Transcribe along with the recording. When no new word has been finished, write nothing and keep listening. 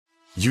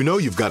You know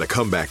you've got a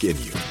comeback in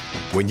you.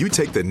 When you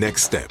take the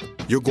next step,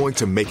 you're going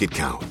to make it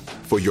count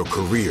for your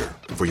career,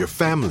 for your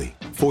family,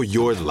 for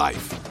your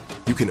life.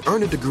 You can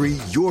earn a degree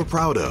you're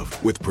proud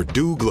of with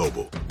Purdue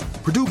Global.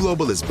 Purdue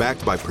Global is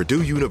backed by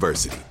Purdue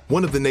University,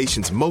 one of the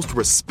nation's most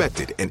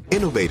respected and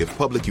innovative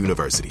public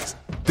universities.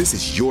 This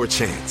is your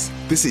chance.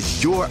 This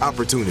is your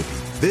opportunity.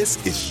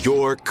 This is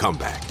your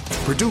comeback.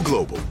 Purdue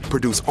Global,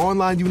 Purdue's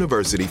online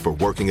university for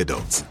working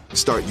adults.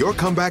 Start your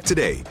comeback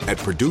today at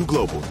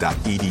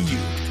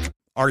purdueglobal.edu.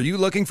 Are you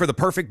looking for the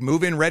perfect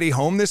move-in ready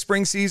home this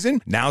spring season?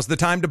 Now's the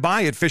time to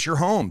buy at Fisher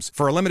Homes.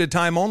 For a limited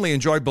time only,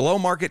 enjoy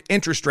below-market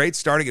interest rates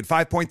starting at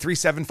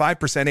 5.375%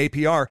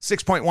 APR,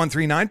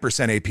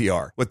 6.139%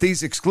 APR. With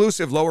these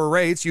exclusive lower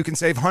rates, you can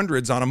save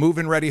hundreds on a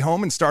move-in ready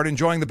home and start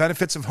enjoying the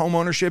benefits of home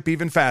ownership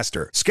even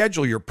faster.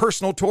 Schedule your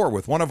personal tour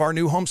with one of our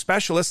new home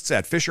specialists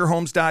at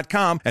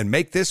FisherHomes.com and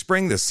make this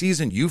spring the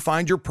season you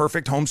find your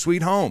perfect home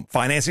sweet home.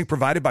 Financing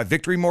provided by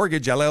Victory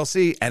Mortgage,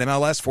 LLC,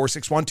 NMLS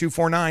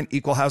 461249,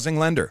 Equal Housing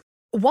Lender.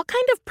 What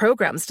kind of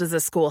programs does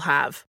this school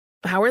have?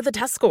 How are the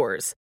test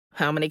scores?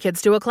 How many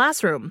kids do a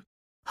classroom?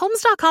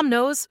 Homes.com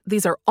knows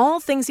these are all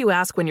things you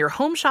ask when you're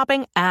home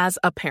shopping as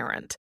a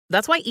parent.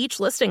 That's why each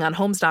listing on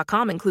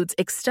Homes.com includes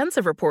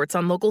extensive reports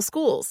on local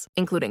schools,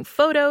 including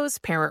photos,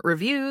 parent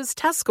reviews,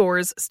 test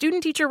scores,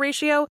 student-teacher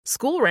ratio,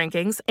 school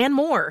rankings, and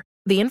more.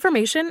 The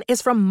information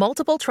is from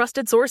multiple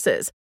trusted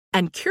sources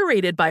and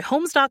curated by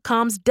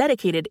Homes.com's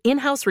dedicated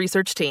in-house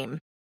research team.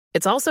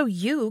 It's also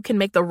you can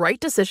make the right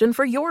decision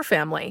for your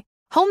family.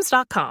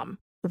 Homes.com.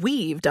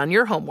 We've done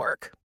your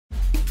homework.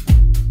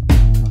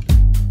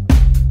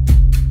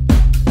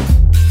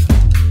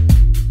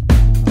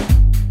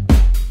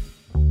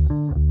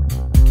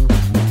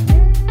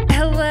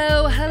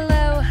 Hello,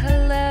 hello,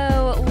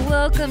 hello.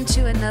 Welcome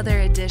to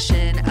another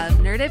edition of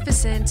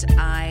Nerdificent.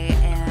 I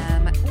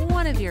am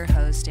one of your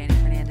hosts, Danny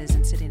Fernandez,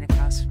 and sitting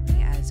across from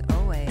me as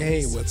always.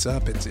 Hey, what's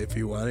up? It's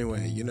Iffy. Well,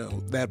 anyway, you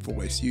know, that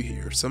voice you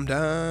hear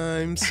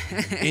sometimes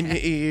in your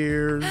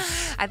ears.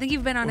 I think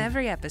you've been on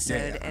every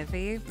episode,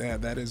 Iffy. Yeah,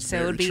 that is so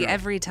very it would be true.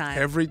 every time.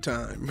 Every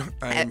time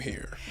I am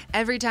here.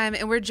 Every time.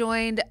 And we're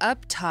joined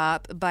up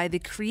top by the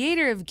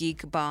creator of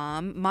Geek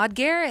Bomb, Maude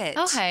Garrett.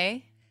 Oh,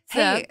 hey.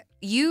 Hey,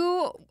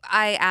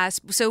 I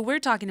asked, so we're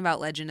talking about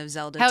Legend of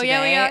Zelda Hell today.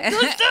 yeah, we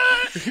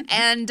are.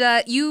 And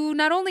you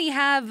not only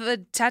have a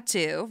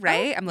tattoo,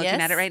 right? I'm looking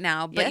at it right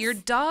now, but your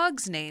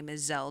dog's name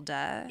is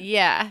Zelda.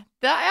 Yeah.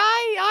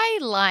 I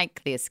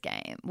like this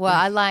game. Well,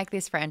 I like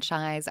this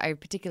franchise. I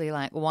particularly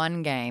like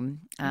one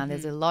game.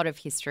 There's a lot of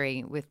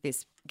history with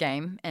this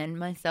game and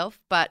myself,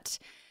 but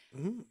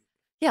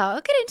yeah,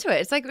 I'll get into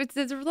it. It's like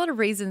there's a lot of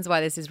reasons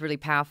why this is really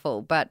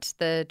powerful, but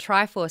the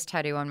Triforce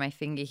tattoo on my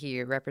finger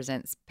here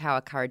represents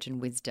power, courage, and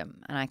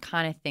wisdom. And I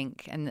kind of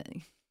think, and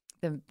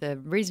the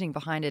reasoning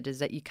behind it is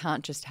that you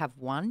can't just have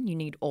one. You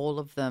need all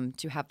of them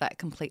to have that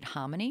complete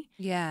harmony.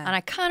 Yeah. And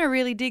I kind of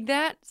really dig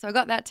that. So I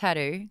got that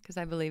tattoo because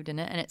I believed in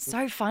it. And it's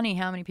so funny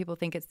how many people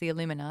think it's the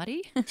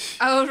Illuminati.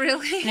 Oh,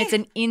 really? And it's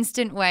an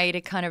instant way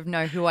to kind of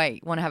know who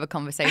I want to have a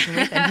conversation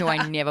with and who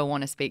I never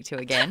want to speak to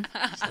again.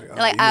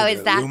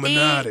 Is that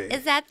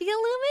the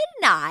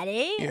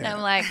Illuminati? Yeah. And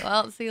I'm like,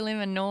 well, it's the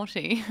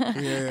Illuminati.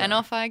 And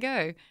off I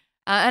go.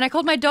 And I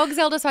called my dog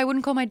Zelda, so I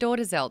wouldn't call my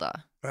daughter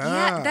Zelda.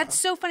 Yeah, that's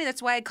so funny.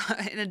 That's why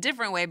in a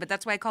different way, but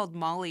that's why I called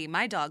Molly,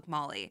 my dog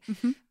Molly,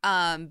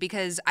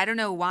 because I don't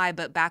know why,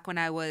 but back when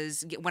I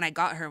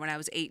got her when I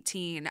was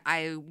 18,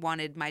 I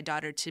wanted my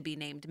daughter to be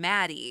named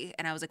Maddie,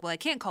 and I was like, well, I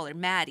can't call her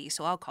Maddie,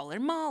 so I'll call her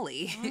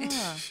Molly.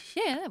 Oh.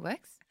 Yeah, that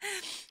works.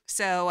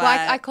 So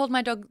I called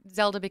my dog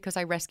Zelda because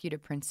I rescued a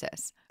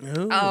princess.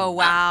 Oh,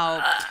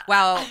 wow.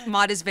 Wow,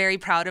 Maude is very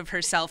proud of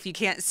herself. You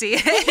can't see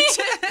it.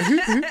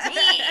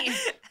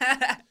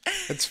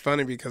 It's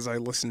funny because I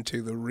listened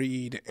to the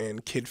read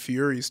and Kid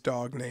Fury's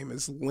dog name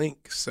is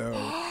Link, so.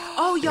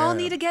 Oh, y'all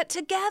need to get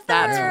together.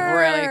 That's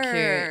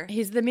really cute.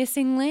 He's the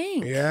missing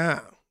link.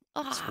 Yeah.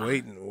 Just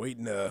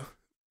waiting to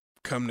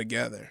come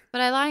together.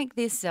 But I like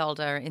this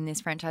Zelda in this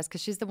franchise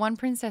because she's the one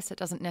princess that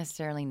doesn't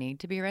necessarily need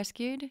to be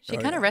rescued. She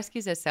kind of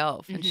rescues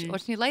herself, and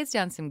she lays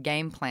down some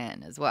game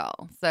plan as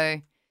well.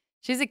 So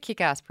she's a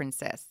kick-ass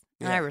princess,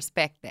 and I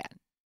respect that.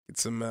 Get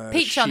some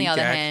Peach, on the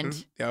other action.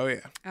 hand. Oh,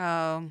 yeah.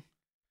 Oh,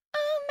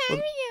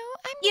 Mario,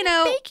 I'm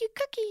gonna bake you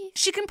cookies.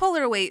 She can pull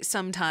her weight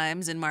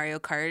sometimes in Mario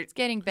Kart. It's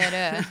getting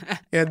better.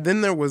 Yeah,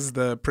 then there was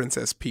the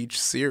Princess Peach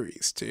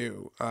series,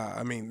 too.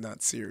 I mean,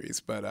 not series,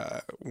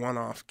 but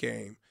one-off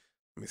game.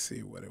 Let me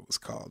see what it was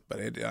called. But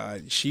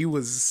she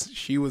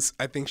was,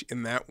 I think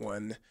in that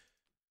one,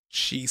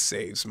 she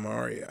saves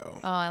Mario.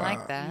 Oh, I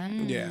like that.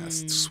 Yeah,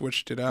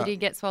 switched it up. Did he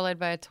get swallowed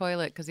by a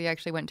toilet because he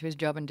actually went to his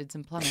job and did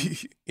some plumbing?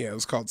 Yeah, it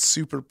was called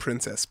Super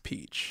Princess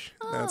Peach.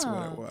 That's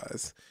what it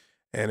was.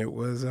 And it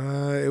was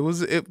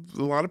a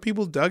lot of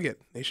people dug it.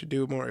 They should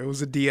do it more. It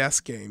was a DS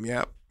game.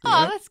 Yep.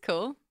 Oh, that's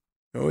cool.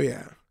 Oh,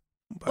 yeah.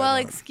 But, Well,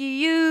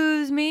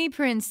 excuse me,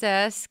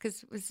 princess,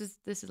 because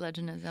this is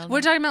Legend of Zelda.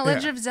 We're talking about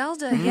Legend of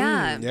Zelda,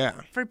 yeah. yeah.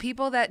 For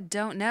people that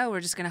don't know,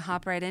 we're just going to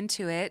hop right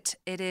into it.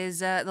 It is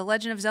The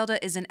Legend of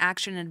Zelda is an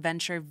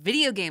action-adventure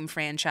video game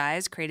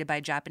franchise created by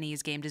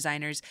Japanese game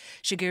designers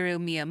Shigeru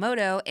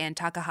Miyamoto and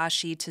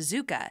Takahashi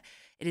Tezuka.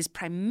 It is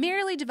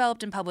primarily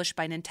developed and published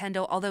by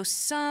Nintendo, although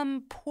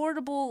some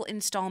portable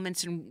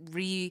installments and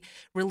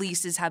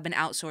re-releases have been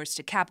outsourced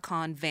to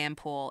Capcom,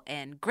 Vanpool,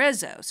 and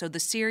Grezzo. So the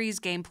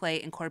series gameplay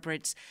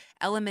incorporates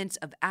elements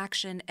of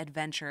action,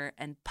 adventure,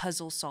 and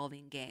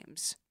puzzle-solving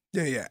games.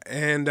 Yeah.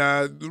 And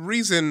the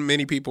reason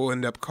many people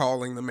end up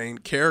calling the main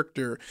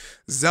character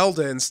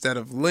Zelda instead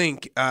of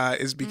Link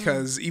is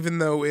because even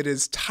though it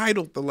is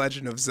titled The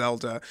Legend of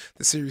Zelda,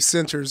 the series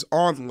centers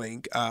on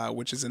Link,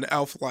 which is an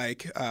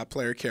elf-like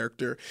player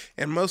character,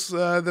 and most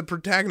the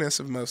protagonist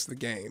of most of the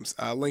games.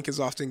 Link is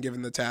often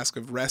given the task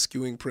of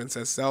rescuing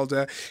Princess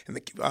Zelda in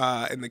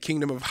the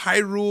kingdom of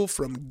Hyrule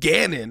from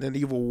Ganon, an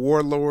evil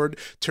warlord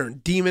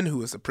turned demon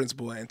who is the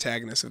principal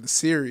antagonist of the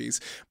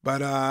series.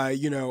 But,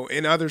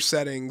 in other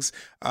settings,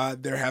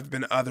 there have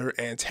been other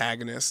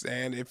antagonists,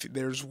 and if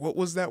there's what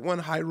was that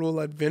one,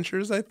 Hyrule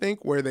Adventures, I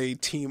think,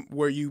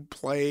 where you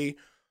play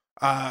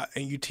and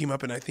you team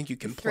up, and I think you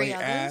can play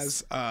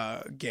as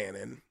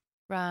Ganon.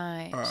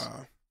 Right.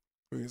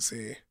 Let me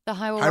see. The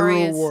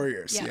Hyrule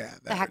Warriors. Yeah, Yeah,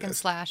 the hack and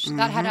slash.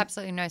 That had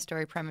absolutely no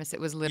story premise.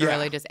 It was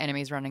literally just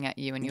enemies running at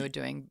you, and you were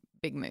doing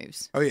big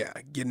moves. Oh yeah,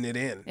 getting it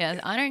in. Yeah,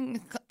 I don't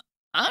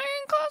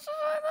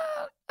classify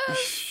that as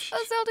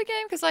a Zelda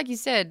game because, like you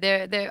said,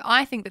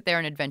 I think that they're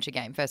an adventure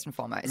game first and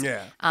foremost.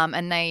 Yeah.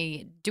 And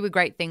they do a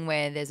great thing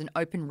where there's an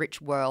open,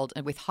 rich world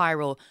with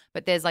Hyrule,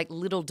 but there's like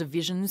little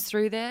divisions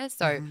through there.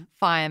 So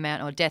Fire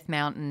Mountain or Death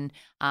Mountain,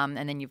 and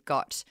then you've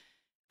got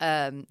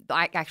the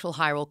actual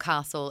Hyrule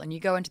Castle, and you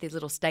go into these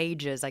little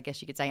stages, I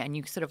guess you could say, and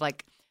you sort of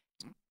like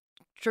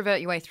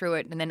traverse your way through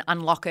it and then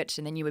unlock it,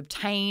 and then you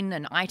obtain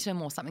an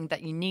item or something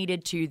that you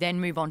needed to then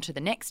move on to the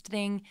next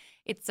thing.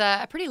 It's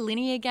a pretty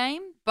linear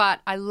game,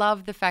 but I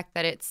love the fact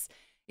that it's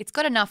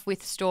got enough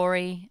with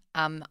story,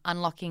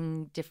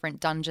 unlocking different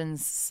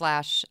dungeons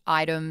 /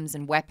 items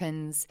and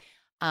weapons,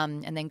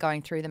 and then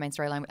going through the main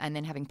storyline and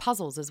then having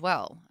puzzles as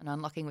well and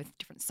unlocking with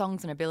different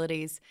songs and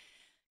abilities.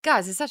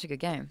 Guys, it's such a good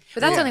game.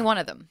 But that's only one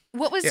of them.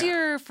 What was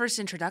your first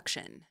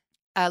introduction?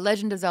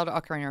 Legend of Zelda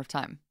Ocarina of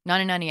Time,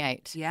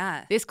 1998.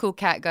 Yeah. This cool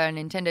cat got a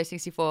Nintendo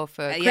 64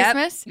 for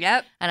Christmas.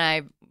 Yep. And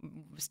I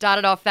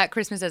started off that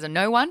Christmas as a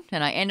no one,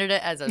 and I ended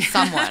it as a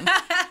someone.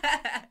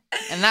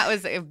 And that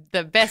was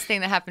the best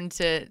thing that happened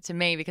to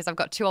me because I've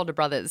got two older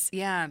brothers.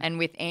 Yeah. And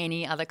with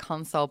any other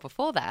console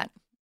before that,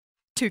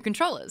 2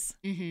 controllers.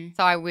 Mm-hmm.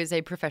 So I was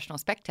a professional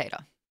spectator.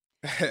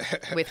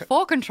 With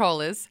 4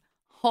 controllers,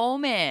 oh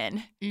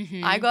man,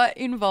 I got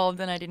involved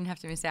and I didn't have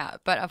to miss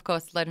out. But of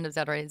course, Legend of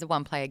Zelda is a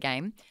one-player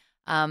game.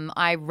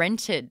 I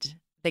rented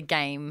the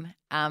game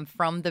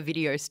from the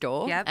video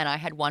store, and I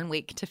had 1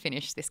 week to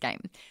finish this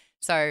game.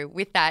 So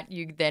with that,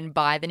 you then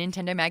buy the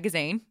Nintendo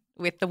magazine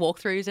with the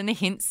walkthroughs and the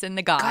hints and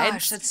the guides.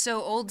 Gosh, that's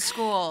so old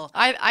school.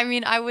 I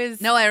mean, I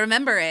was... No, I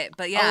remember it,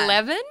 but yeah.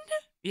 11?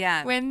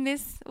 Yeah. When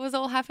this was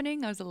all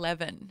happening, I was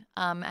 11.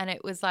 And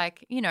it was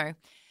like,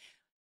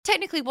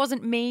 technically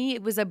wasn't me.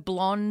 It was a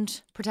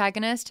blonde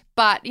protagonist,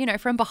 but,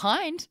 from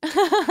behind.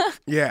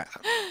 Yeah.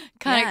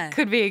 Kind of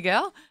could be a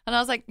girl. And I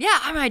was like, yeah,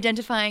 I'm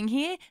identifying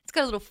here. It's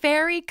got a little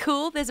fairy.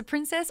 Cool. There's a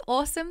princess.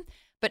 Awesome.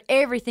 But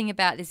everything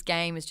about this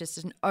game is just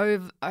an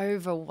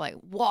over like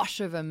wash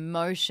of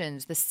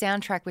emotions. The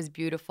soundtrack was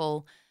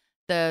beautiful.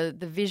 The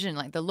vision,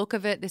 like the look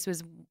of it. This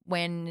was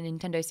when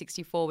Nintendo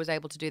 64 was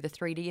able to do the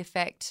 3D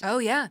effect. Oh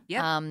yeah,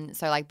 yeah.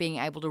 So like being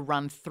able to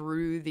run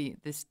through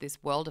this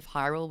world of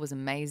Hyrule was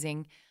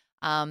amazing.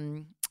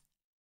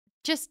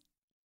 Just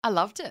I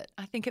loved it.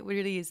 I think it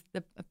really is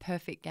a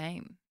perfect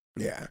game.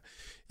 Yeah.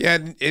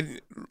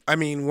 I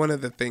mean, one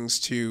of the things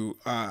too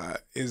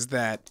is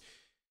that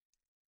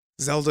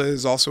Zelda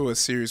is also a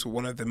series with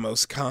one of the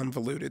most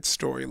convoluted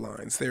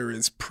storylines. There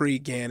is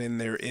pre-Ganon.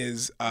 There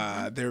is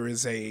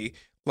a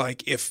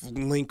like if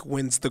Link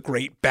wins the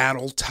great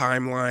battle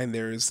timeline.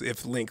 There's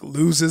if Link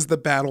loses the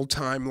battle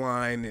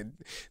timeline, and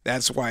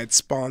that's why it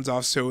spawns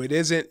off. So it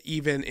isn't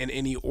even in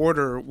any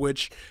order,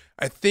 which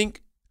I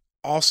think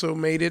also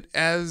made it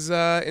as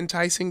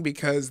enticing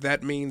because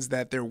that means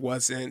that there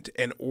wasn't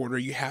an order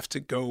you have to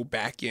go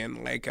back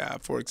in. Like,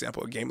 for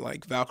example, a game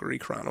like Valkyrie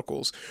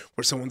Chronicles,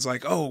 where someone's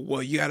like, oh,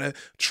 well, you got to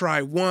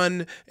try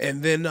 1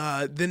 and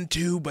then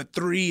 2, but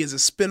 3 is a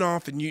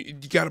spinoff and you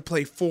got to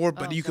play 4,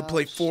 but you could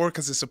play 4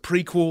 because it's a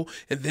prequel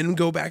and then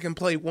go back and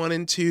play 1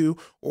 and 2,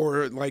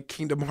 or like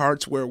Kingdom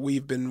Hearts, where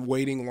we've been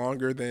waiting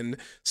longer than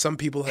some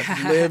people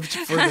have lived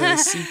for the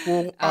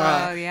sequel.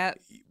 Oh, yeah.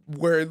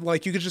 Where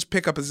like you could just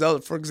pick up a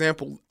Zelda. For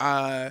example,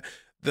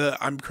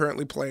 I'm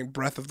currently playing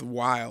Breath of the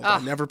Wild. I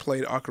never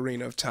played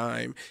Ocarina of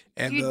Time.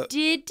 And You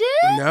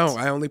didn't? No,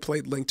 I only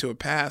played Link to a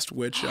Past,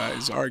 which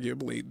is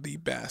arguably the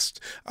best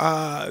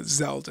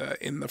Zelda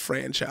in the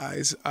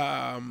franchise.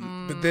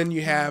 But then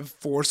you have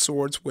Four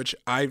Swords, which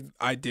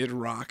I did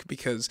rock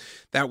because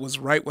that was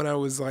right when I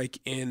was like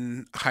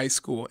in high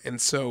school,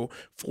 and so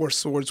Four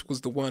Swords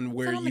was the one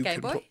where on the you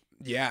Game could. Boy?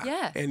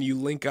 Yeah, and you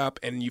link up,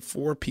 and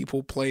four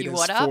people played You as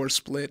what up? four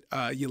split.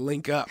 You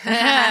link up.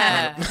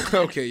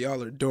 Okay,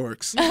 y'all are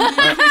dorks.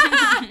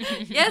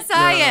 Yes,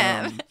 I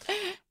am.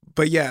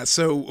 But yeah,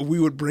 so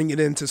we would bring it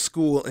into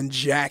school and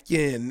jack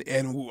in,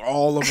 and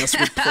all of us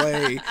would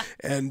play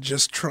and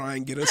just try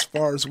and get as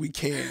far as we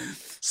can.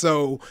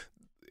 So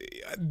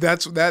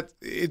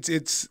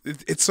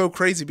it's so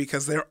crazy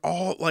because they're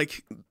all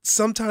like,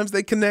 sometimes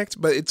they connect,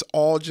 but it's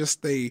all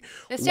just They're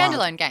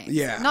standalone games.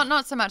 Yeah.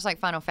 Not so much like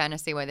Final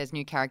Fantasy where there's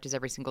new characters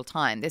every single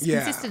time. There's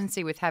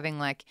consistency with having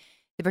like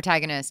the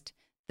protagonist,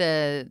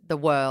 the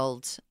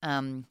world,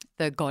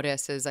 the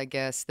goddesses, I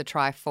guess, the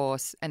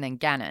Triforce, and then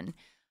Ganon.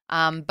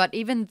 But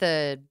even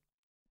the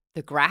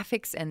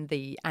graphics and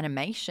the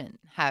animation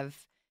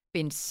have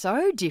been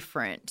so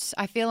different.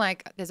 I feel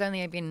like there's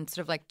only been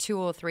sort of like 2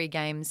 or 3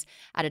 games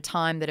at a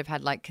time that have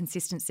had like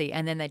consistency,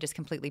 and then they just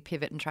completely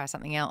pivot and try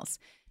something else.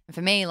 And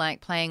for me,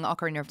 like playing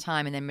Ocarina of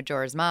Time and then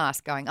Majora's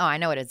Mask, going, oh, I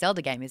know what a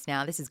Zelda game is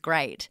now. This is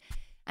great.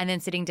 And then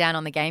sitting down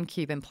on the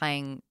GameCube and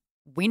playing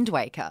Wind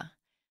Waker,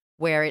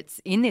 where it's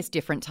in this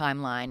different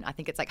timeline. I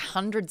think it's like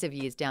hundreds of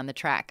years down the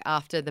track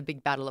after the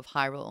big battle of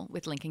Hyrule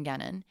with Link and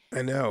Ganon.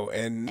 I know,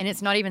 and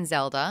it's not even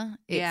Zelda.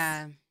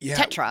 It's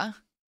Tetra.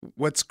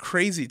 What's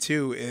crazy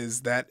too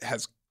is that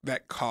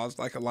caused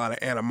like a lot of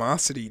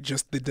animosity,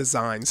 just the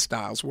design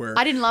styles, where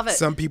I didn't love it.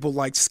 Some people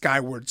liked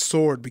Skyward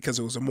Sword because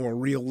it was a more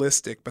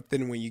realistic, but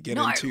then when you get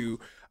into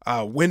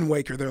Wind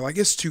Waker, they're like,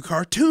 it's too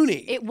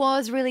cartoony. It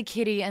was really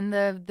kiddie, and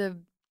the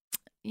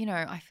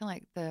I feel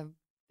like the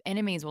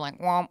enemies were like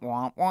womp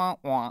womp womp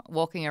womp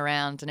walking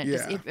around, and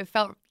it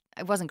felt,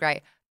 it wasn't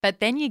great. But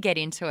then you get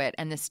into it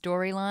and the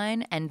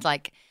storyline and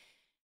like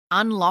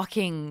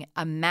unlocking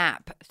a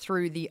map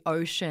through the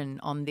ocean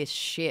on this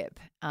ship,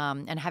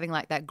 and having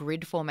like that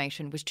grid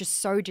formation was just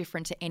so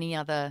different to any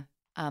other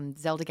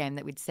Zelda game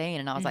that we'd seen.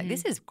 And I was like,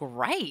 this is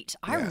great.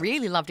 I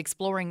really loved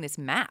exploring this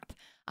map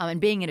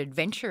and being an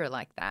adventurer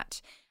like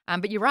that.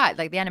 But you're right,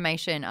 like the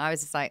animation, I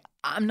was just like,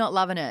 I'm not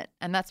loving it.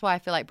 And that's why I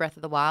feel like Breath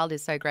of the Wild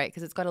is so great,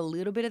 because it's got a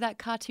little bit of that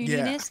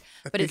cartooniness,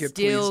 but it's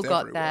still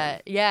got everyone.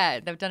 That.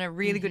 Yeah, they've done a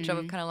really good job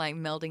of kind of like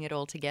melding it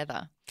all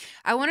together.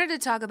 I wanted to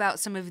talk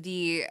about some of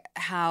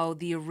how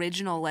the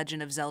original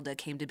Legend of Zelda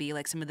came to be,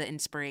 like some of the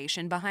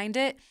inspiration behind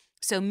it.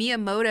 So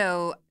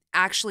Miyamoto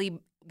actually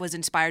was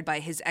inspired by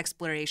his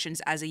explorations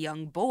as a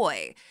young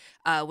boy,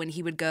 when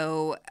he would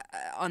go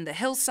on the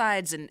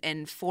hillsides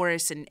and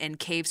forests and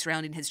caves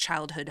surrounding his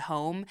childhood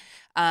home,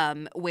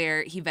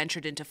 where he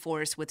ventured into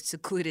forests with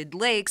secluded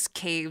lakes,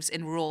 caves,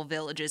 and rural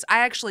villages.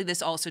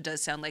 This also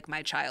does sound like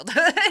my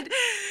childhood,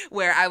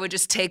 where I would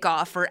just take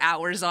off for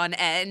hours on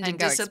end and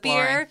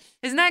disappear. Exploring.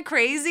 Isn't that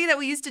crazy that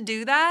we used to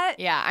do that?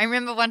 Yeah, I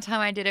remember one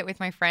time I did it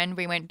with my friend.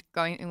 We went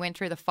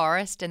through the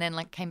forest and then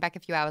like came back a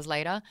few hours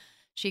later.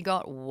 She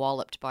got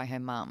walloped by her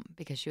mum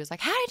because she was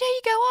like, how did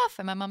you go off?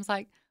 And my mum's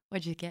like,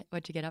 what'd you get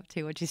up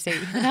to? What'd you see?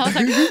 And I was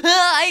like,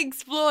 I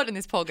explored. And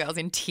this poor girl's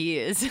in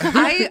tears.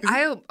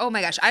 Oh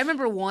my gosh. I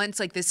remember once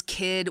like this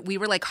kid, we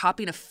were like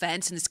hopping a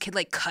fence and this kid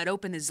like cut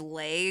open his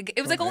leg.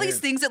 It was like all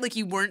these things that like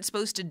you weren't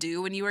supposed to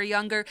do when you were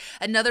younger.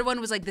 Another one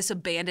was like this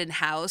abandoned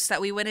house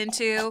that we went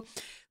into.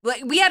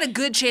 Like we had a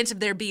good chance of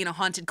there being a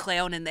haunted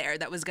clown in there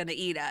that was going to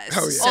eat us.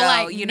 Oh, yeah. So, or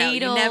like you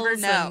never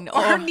know.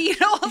 or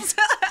needles.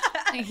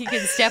 You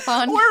can step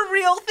on. Or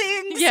real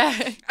things. Yeah.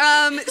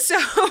 So,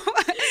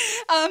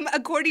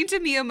 according to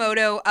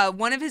Miyamoto,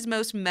 one of his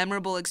most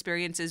memorable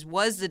experiences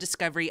was the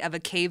discovery of a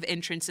cave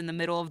entrance in the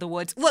middle of the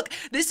woods. Look,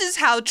 this is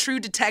how True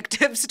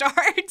Detective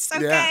starts,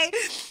 okay?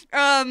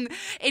 Yeah.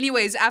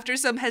 Anyways, after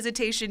some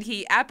hesitation,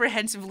 he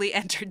apprehensively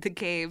entered the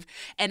cave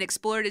and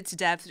explored its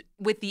depth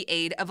with the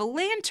aid of a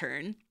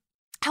lantern.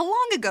 How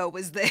long ago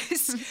was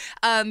this?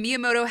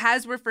 Miyamoto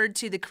has referred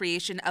to the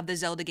creation of the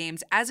Zelda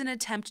games as an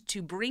attempt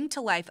to bring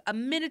to life a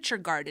miniature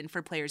garden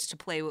for players to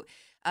play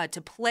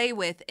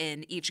with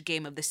in each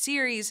game of the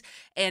series.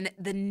 And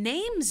the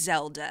name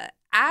Zelda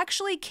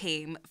actually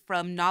came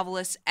from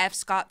novelist F.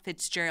 Scott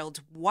Fitzgerald's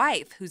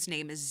wife, whose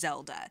name is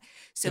Zelda.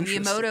 So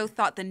Miyamoto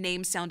thought the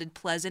name sounded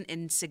pleasant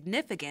and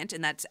significant,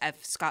 and that's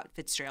F. Scott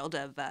Fitzgerald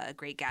of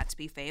Great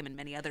Gatsby fame and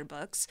many other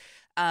books.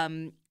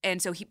 And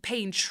so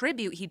paying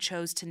tribute, he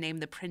chose to name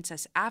the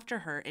princess after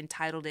her and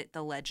titled it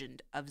The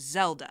Legend of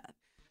Zelda.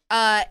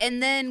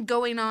 And then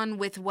going on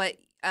with what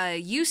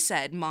you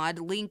said, Maud,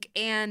 Link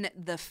and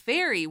the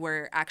fairy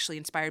were actually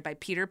inspired by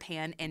Peter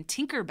Pan and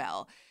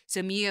Tinkerbell.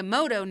 So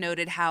Miyamoto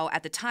noted how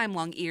at the time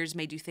long ears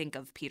made you think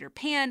of Peter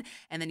Pan,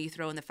 and then you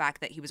throw in the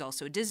fact that he was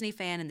also a Disney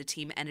fan, and the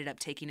team ended up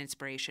taking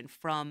inspiration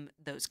from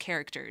those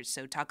characters.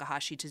 So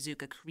Takahashi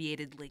Tezuka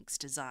created Link's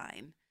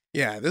design.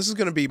 Yeah, this is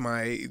going to be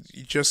my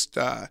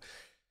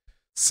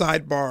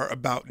sidebar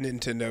about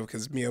Nintendo,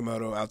 because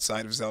Miyamoto,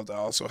 outside of Zelda,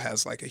 also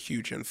has like a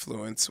huge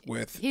influence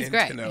with He's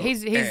Nintendo. great.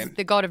 He's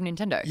the god of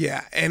Nintendo.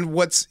 Yeah, and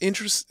what's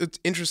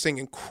interesting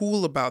and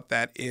cool about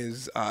that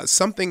is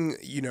something,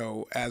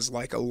 as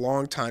like a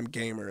longtime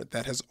gamer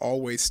that has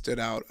always stood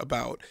out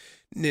about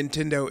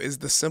Nintendo is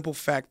the simple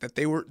fact that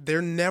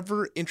they're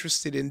never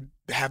interested in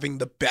having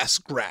the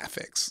best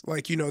graphics.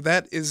 Like,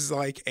 that is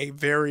like a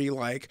very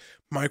like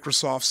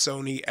Microsoft,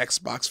 Sony,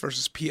 Xbox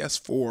versus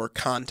PS4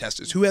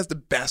 contest is who has the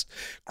best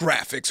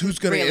graphics, who's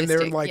going to in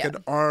there like an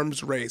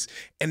arms race.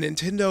 And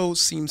Nintendo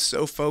seems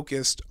so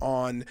focused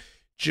on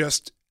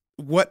just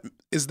what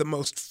is the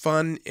most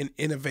fun and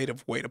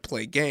innovative way to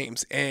play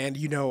games. And,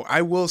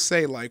 I will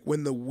say, like,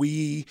 when the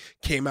Wii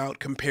came out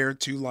compared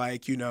to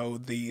like,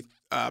 the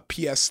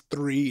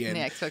PS3 and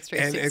the Xbox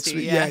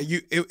 360,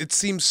 it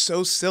seems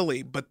so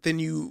silly, but then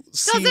you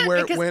see Does it?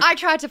 where because it went. I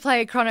tried to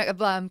play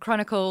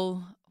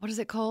Chronicle. What is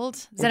it called?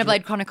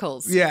 Xenoblade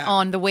Chronicles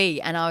on the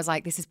Wii, and I was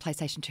like, this is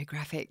PlayStation 2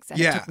 graphics, and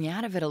it took me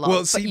out of it a lot. Well,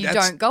 but see, you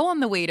don't go on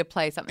the Wii to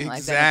play something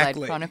like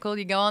Xenoblade Chronicle.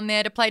 You go on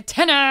there to play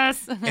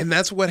tennis. And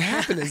that's what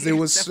happened is there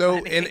was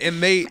and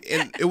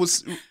it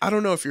was, I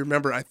don't know if you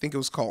remember, I think it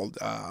was called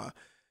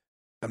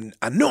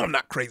I know I'm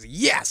not crazy.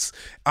 Yes.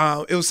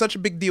 It was such a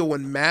big deal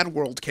when Mad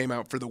World came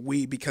out for the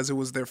Wii because it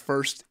was their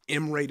first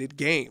M-rated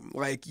game,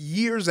 like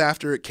years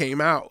after it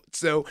came out.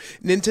 So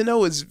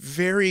Nintendo is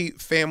very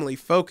family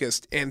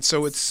focused. And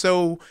so it's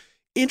so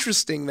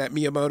interesting that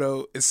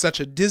Miyamoto is such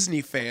a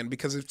Disney fan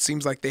because it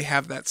seems like they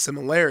have that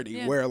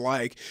similarity where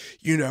like,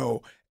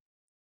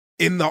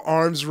 in the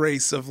arms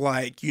race of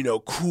like,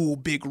 cool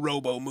big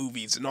robo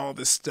movies and all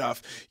this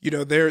stuff,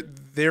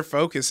 their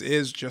focus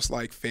is just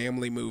like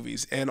family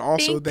movies. And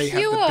also they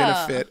have the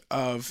benefit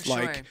of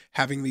like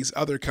having these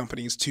other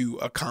companies to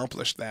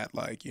accomplish that,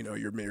 like,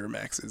 your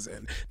Miramaxes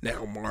and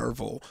now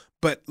Marvel.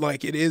 But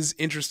like, it is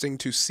interesting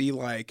to see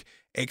like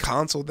a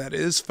console that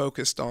is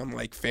focused on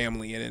like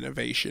family and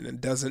innovation and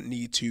doesn't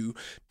need to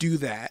do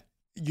that,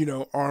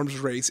 arms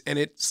race. And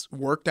it's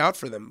worked out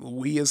for them.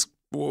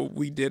 What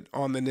we did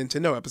on the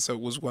Nintendo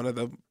episode was one of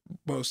the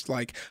most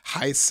like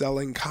high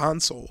selling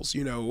consoles,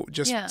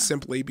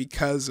 simply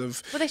because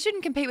of. Well, they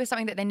shouldn't compete with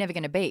something that they're never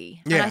going to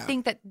be. Yeah. And I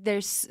think that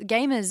there's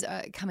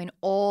gamers come in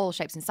all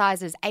shapes and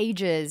sizes,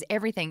 ages,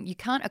 everything. You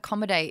can't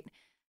accommodate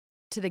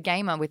to the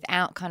gamer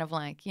without kind of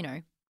like,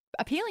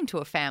 appealing to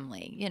a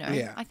family,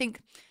 Yeah. I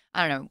think.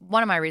 I don't know.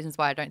 One of my reasons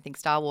why I don't think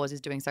Star Wars is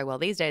doing so well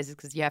these days is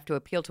because you have to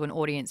appeal to an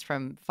audience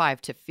from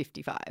 5 to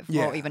 55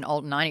 or even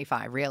old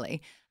 95,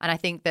 really. And I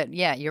think that,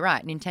 you're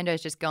right.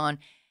 Nintendo's just gone,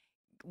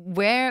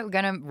 we're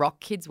going to rock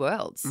kids'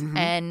 worlds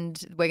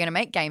and we're going to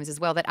make games as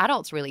well that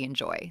adults really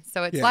enjoy.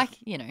 So it's like,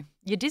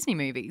 your Disney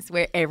movies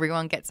where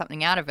everyone gets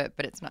something out of it,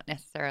 but it's not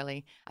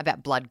necessarily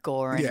about blood,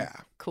 gore, and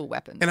cool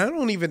weapons. And I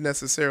don't even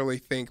necessarily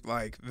think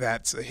like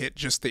that's a hit,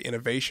 just the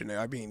innovation.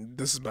 I mean,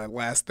 this is my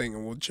last thing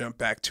and we'll jump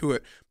back to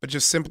it, but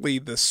just simply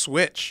the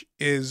Switch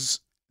is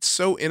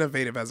so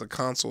innovative as a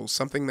console,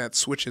 something that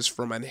switches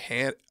from a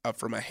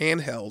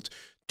handheld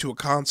to a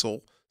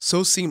console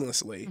so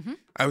seamlessly.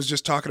 I was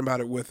just talking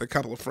about it with a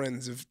couple of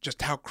friends of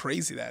just how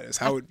crazy that is,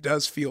 how it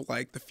does feel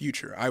like the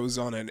future. I was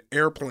on an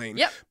airplane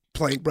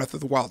playing Breath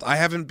of the Wild. I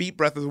haven't beat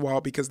Breath of the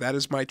Wild because that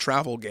is my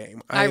travel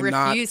game. I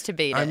refuse to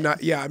beat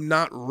it. I'm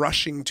not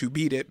rushing to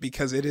beat it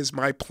because it is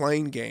my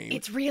plane game.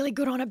 It's really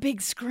good on a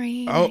big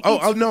screen.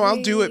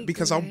 I'll do it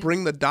because I'll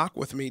bring the dock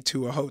with me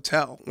to a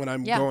hotel when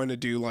I'm going to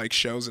do like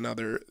shows in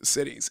other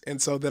cities.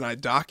 And so then I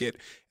dock it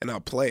and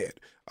I'll play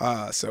it.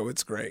 So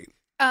it's great.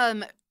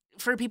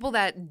 For people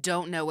that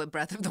don't know what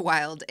Breath of the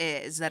Wild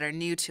is, that are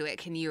new to it,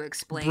 can you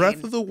explain?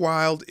 Breath of the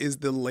Wild is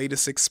the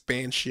latest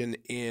expansion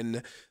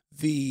in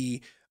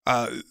the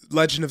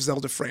Legend of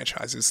Zelda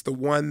franchise. It's the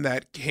one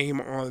that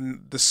came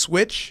on the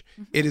Switch.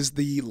 It is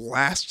the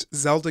last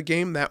Zelda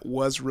game that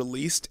was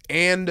released,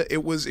 and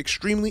it was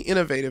extremely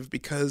innovative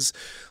because,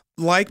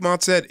 like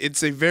Mott said,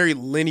 it's a very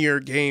linear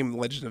game,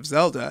 Legend of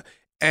Zelda,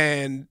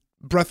 and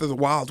Breath of the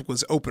Wild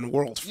was open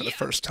world for the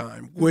first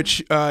time,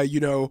 which,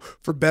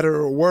 for better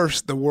or worse,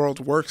 the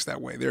world works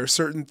that way. There are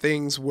certain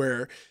things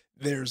where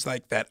there's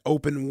like that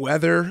open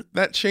weather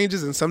that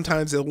changes, and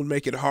sometimes it will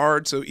make it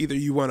hard. So either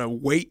you want to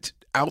wait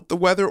out the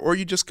weather or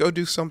you just go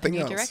do something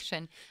else.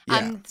 Direction.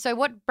 Yeah. So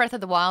what Breath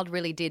of the Wild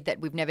really did that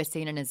we've never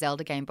seen in a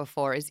Zelda game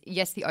before is,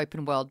 yes, the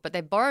open world, but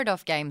they borrowed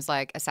off games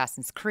like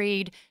Assassin's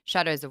Creed,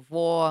 Shadows of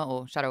War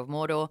or Shadow of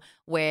Mordor,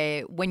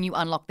 where when you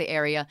unlock the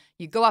area,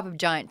 you go up a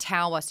giant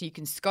tower so you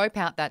can scope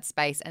out that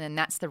space, and then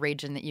that's the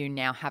region that you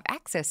now have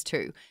access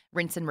to,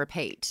 rinse and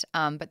repeat.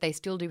 But they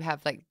still do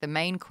have like the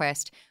main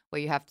quest where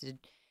you have to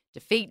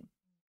defeat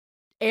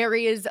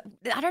areas.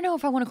 I don't know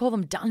if I want to call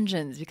them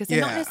dungeons because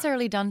they're not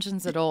necessarily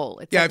dungeons at all.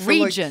 It's like I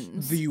feel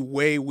regions. like the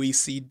way we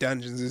see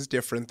dungeons is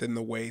different than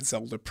the way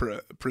Zelda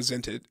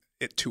presented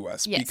it to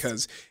us. Yes.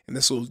 Because, and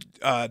this will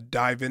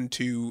dive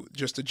into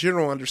just a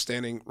general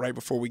understanding right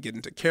before we get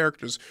into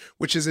characters,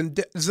 which is in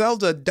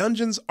Zelda,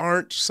 dungeons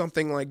aren't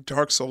something like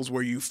Dark Souls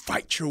where you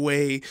fight your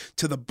way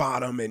to the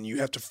bottom and you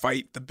have to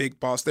fight the big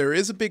boss. There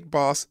is a big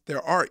boss,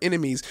 there are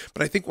enemies,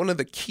 but I think one of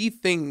the key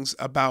things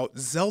about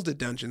Zelda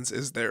dungeons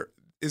is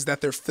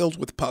that they're filled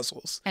with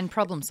puzzles. And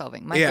problem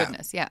solving. My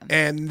goodness, yeah.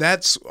 And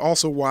that's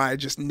also why I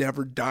just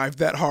never dived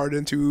that hard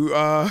into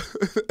a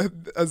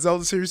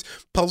Zelda series.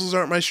 Puzzles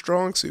aren't my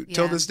strong suit. Yeah.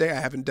 Till this day, I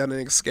haven't done an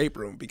escape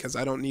room because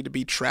I don't need to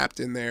be trapped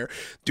in there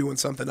doing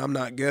something I'm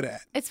not good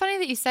at. It's funny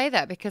that you say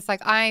that because,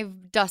 like,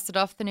 I've dusted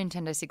off the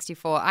Nintendo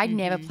 64. I'd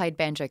never played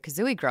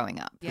Banjo-Kazooie growing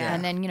up. Yeah.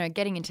 And then,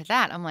 getting into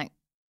that, I'm like,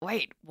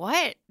 wait,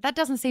 what? That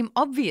doesn't seem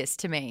obvious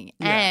to me.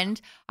 Yeah.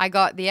 And I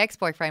got the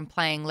ex-boyfriend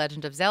playing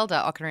Legend of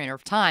Zelda Ocarina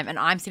of Time, and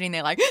I'm sitting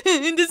there like,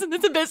 isn't this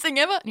the best thing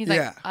ever? And he's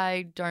like,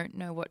 I don't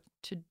know what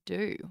to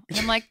do. And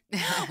I'm like,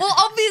 well,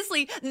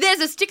 obviously there's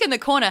a stick in the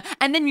corner,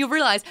 and then you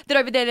realize that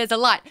over there's a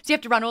light. So you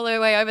have to run all the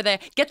way over there,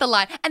 get the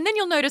light, and then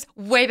you'll notice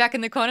way back in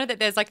the corner that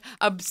there's like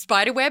a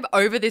spider web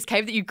over this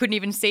cave that you couldn't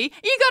even see.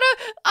 You got to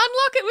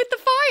unlock it with the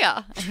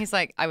fire. And he's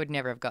like, I would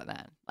never have got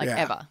that,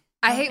 ever.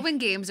 I hate when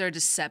games are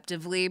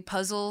deceptively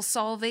puzzle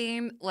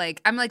solving.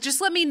 Like, I'm like,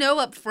 just let me know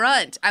up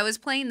front. I was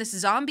playing this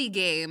zombie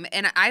game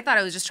and I thought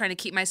I was just trying to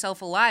keep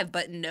myself alive,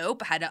 but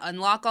nope, I had to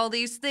unlock all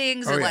these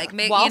things and like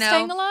make, While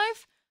staying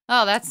alive?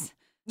 Oh, that's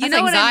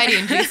know what I mean?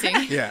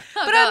 anxiety-inducing. Yeah.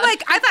 But I'm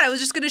like, I thought I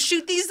was just going to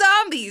shoot these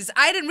zombies.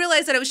 I didn't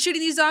realize that I was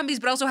shooting these zombies,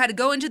 but also had to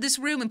go into this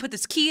room and put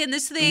this key in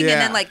this thing and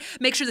then like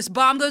make sure this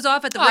bomb goes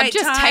off at the right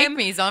just time. take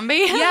me,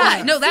 zombie.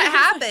 Yeah, no,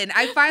 that happened.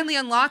 I finally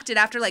unlocked it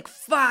after like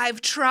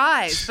 5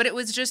 tries, but it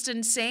was just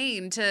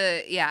insane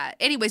to,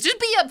 Anyways, just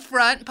be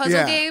upfront,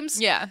 puzzle games.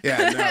 Yeah. Yeah,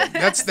 no,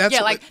 that's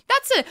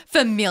that's a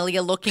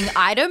familiar looking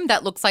item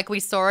that looks like we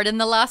saw it in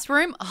the last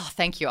room. Oh,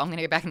 thank you. I'm going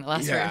to go back in the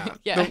last room.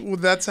 Yeah. Well,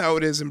 that's how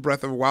it is in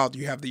Breath of the Wild.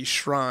 You have these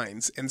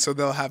shrines, and so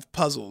they'll have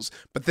puzzles,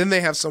 but then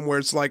they have some where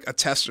it's like a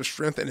test of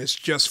strength and it's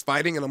just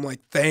fighting, and I'm like,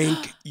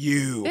 thank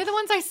you. They're the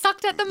ones I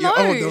sucked at the most.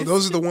 Oh, no,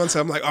 those are the ones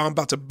I'm like, I'm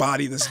about to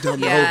body this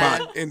dumb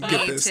robot and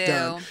get this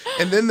done.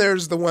 And then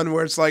there's the one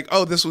where it's like,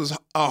 oh, this was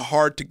a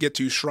hard to get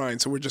to shrine,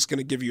 so we're just going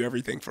to give you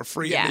everything for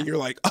free. And then you're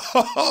like,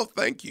 oh,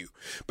 thank you.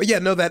 But yeah,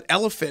 no, that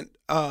elephant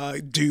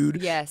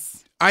dude.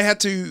 Yes. I had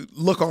to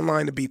look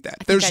online to beat that.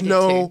 There's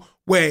no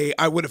way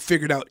I would have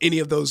figured out any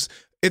of those.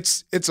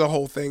 It's a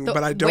whole thing,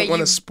 but I don't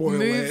want to spoil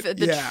move it.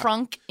 The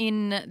trunk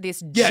in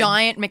this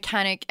giant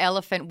mechanic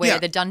elephant where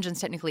the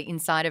dungeon's technically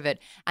inside of it,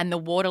 and the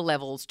water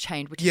levels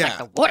change, which is like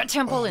the water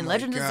temple in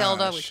Legend of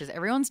Zelda, which is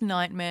everyone's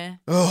nightmare.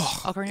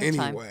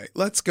 Anyway,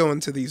 let's go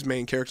into these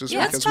main characters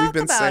because talk we've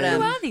been about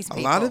saying who are these a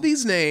lot of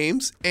these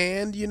names,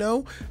 and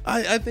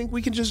I think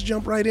we can just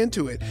jump right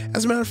into it.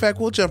 As a matter of fact,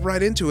 we'll jump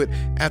right into it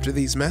after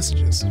these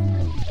messages.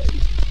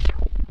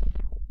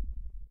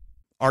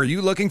 Are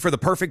you looking for the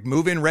perfect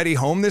move-in ready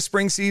home this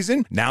spring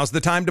season? Now's the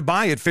time to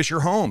buy at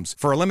Fisher Homes.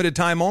 For a limited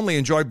time only,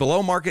 enjoy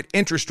below-market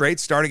interest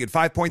rates starting at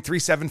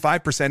 5.375%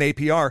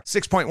 APR,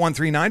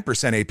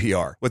 6.139%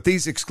 APR. With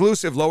these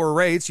exclusive lower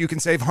rates, you can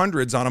save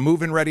hundreds on a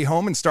move-in ready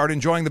home and start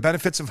enjoying the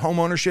benefits of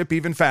homeownership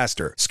even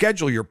faster.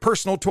 Schedule your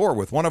personal tour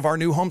with one of our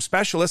new home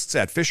specialists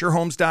at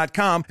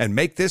FisherHomes.com and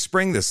make this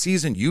spring the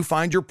season you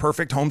find your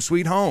perfect home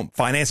sweet home.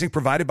 Financing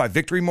provided by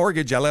Victory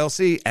Mortgage,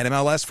 LLC,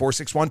 NMLS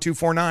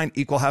 461249,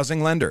 Equal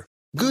Housing Lender.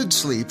 Good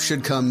sleep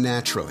should come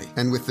naturally,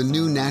 and with the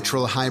new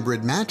Natural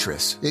Hybrid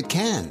mattress, it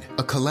can.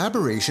 A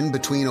collaboration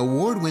between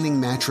award-winning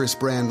mattress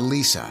brand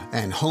Leesa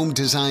and home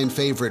design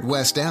favorite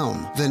West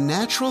Elm, the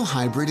Natural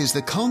Hybrid is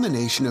the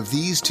culmination of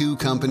these two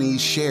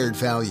companies' shared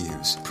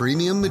values: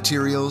 premium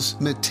materials,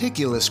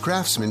 meticulous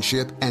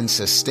craftsmanship, and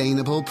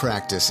sustainable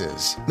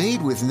practices.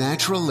 Made with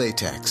natural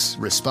latex,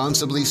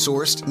 responsibly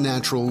sourced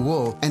natural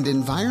wool, and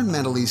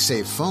environmentally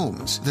safe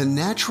foams, the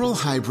Natural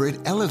Hybrid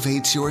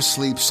elevates your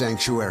sleep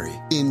sanctuary,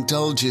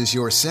 indulges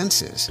your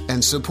senses,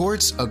 and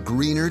supports a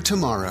greener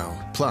tomorrow.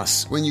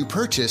 Plus, when you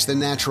purchase the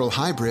Natural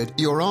Hybrid,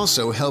 you're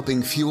also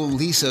helping fuel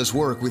Leesa's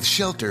work with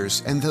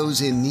shelters and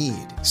those in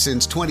need.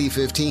 Since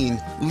 2015,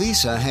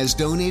 Leesa has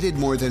donated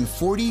more than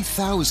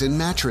 40,000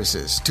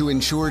 mattresses to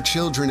ensure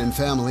children and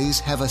families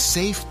have a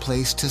safe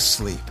place to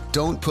sleep.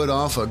 Don't put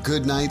off a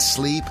good night's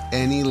sleep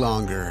any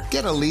longer.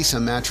 Get a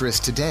Leesa mattress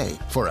today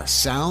for a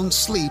sound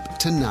sleep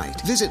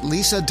tonight. Visit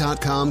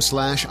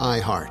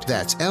leesa.com/iHeart.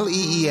 That's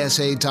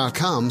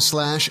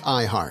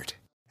LEESA.com/iHeart.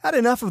 Had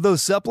enough of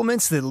those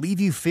supplements that leave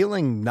you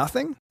feeling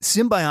nothing?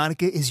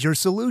 Symbiotica is your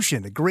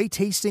solution to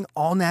great-tasting,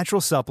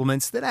 all-natural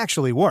supplements that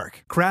actually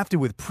work. Crafted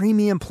with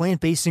premium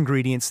plant-based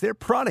ingredients, their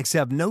products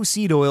have no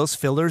seed oils,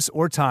 fillers,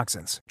 or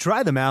toxins.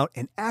 Try them out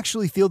and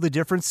actually feel the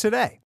difference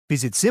today.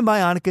 Visit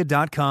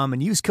Symbiotica.com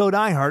and use code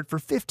IHEART for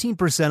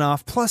 15%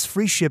 off plus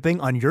free shipping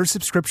on your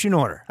subscription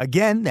order.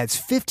 Again, that's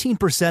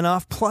 15%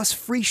 off plus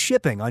free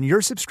shipping on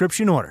your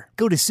subscription order.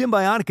 Go to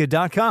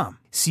Symbiotica.com,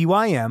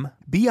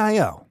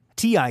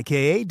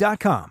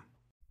 CYMBIOTIKA.com.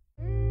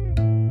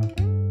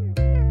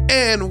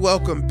 And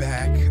welcome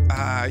back.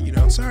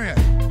 Sorry I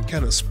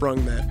kind of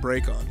sprung that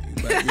break on you.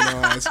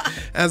 But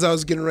as I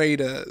was getting ready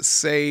to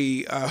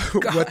say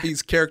what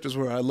these characters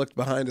were, I looked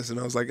behind us and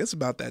I was like, it's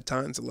about that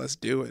time, so let's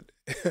do it.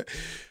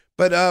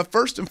 But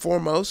first and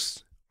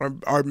foremost,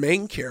 our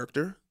main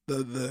character,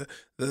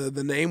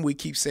 the name we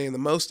keep saying the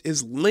most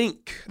is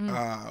Link,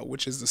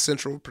 which is the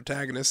central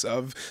protagonist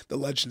of The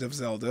Legend of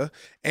Zelda,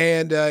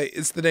 and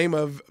it's the name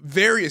of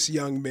various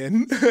young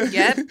men.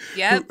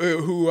 Yep.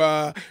 who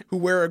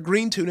wear a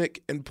green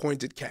tunic and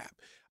pointed cap.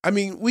 I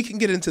mean, we can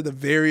get into the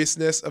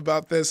variousness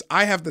about this.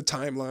 I have the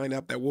timeline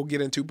up that we'll get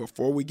into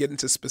before we get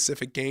into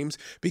specific games,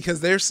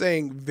 because they're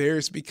saying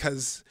various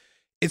because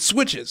it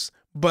switches.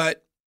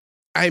 But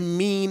I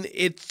mean,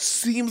 it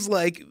seems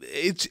like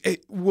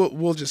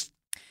we'll just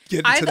get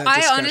into that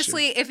discussion. I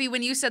honestly,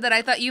 when you said that,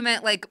 I thought you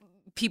meant like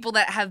people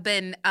that have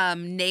been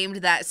named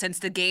that since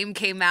the game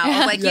came out.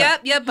 I'm like,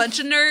 yep, bunch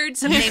of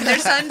nerds have named their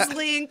sons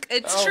Link.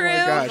 It's true.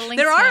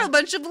 There are a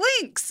bunch of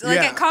Links, like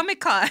at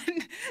Comic-Con.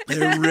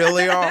 There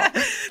really are.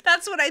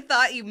 That's what I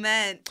thought you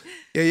meant.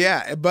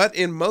 Yeah. But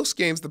in most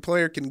games, the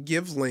player can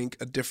give Link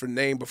a different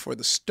name before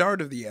the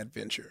start of the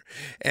adventure,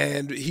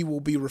 and he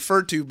will be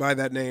referred to by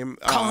that name.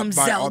 Call him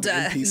by Zelda.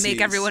 All the NPCs.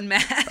 Make everyone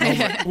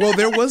mad. Well,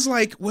 there was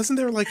wasn't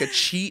there like a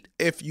cheat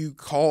if you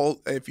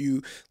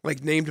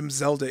named him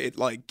Zelda, it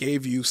like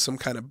gave you some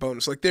kind of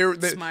bonus. Like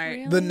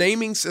Smart. The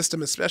naming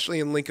system,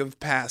 especially in Link of the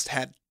Past,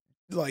 had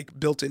like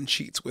built-in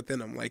cheats within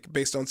them. Like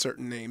based on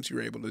certain names, you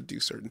were able to do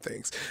certain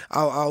things.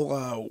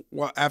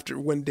 After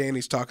when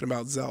Danny's talking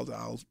about Zelda,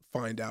 I'll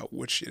find out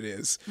which it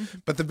is. Mm-hmm.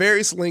 But the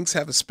various Links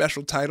have a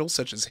special title,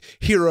 such as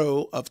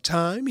Hero of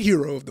Time,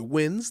 Hero of the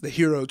Winds, the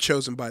hero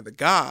chosen by the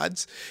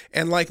gods.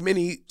 And like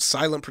many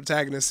silent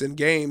protagonists in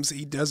games,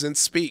 he doesn't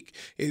speak.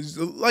 He's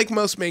like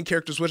most main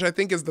characters, which I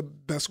think is the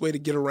best way to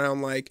get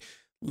around like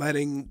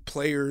letting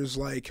players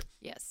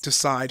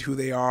decide who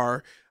they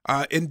are.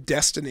 In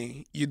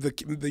Destiny,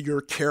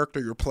 your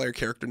player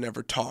character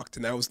never talked,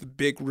 and that was the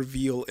big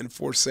reveal in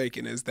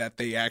Forsaken, is that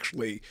they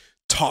actually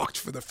talked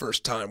for the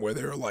first time, where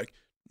they were like,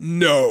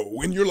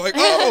 no, and you're like,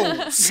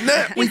 oh,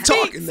 snap, we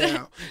talking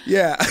now.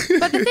 Yeah.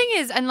 But the thing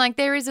is, and like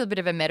there is a bit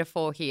of a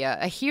metaphor here,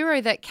 a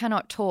hero that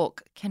cannot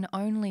talk can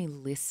only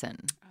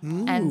listen.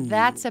 Ooh. And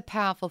that's a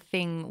powerful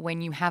thing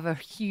when you have a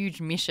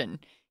huge mission.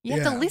 You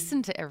have to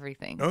listen to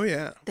everything. Oh,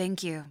 yeah.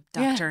 Thank you,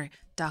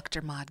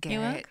 Dr. Maud Garrett.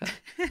 You're welcome.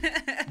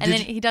 And then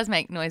he does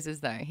make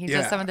noises, though. He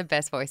does some of the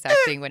best voice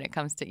acting when it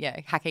comes to,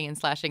 hacking and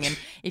slashing. And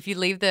if you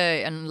leave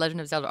the Legend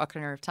of Zelda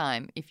Ocarina of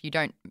Time, if you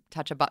don't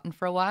touch a button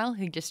for a while,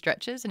 he just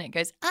stretches and it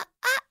goes,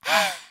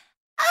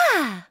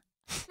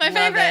 My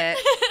favorite.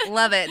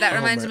 Love it. That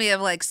reminds me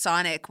of like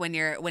Sonic when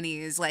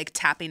he's like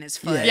tapping his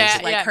foot.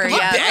 Hurry up.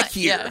 Back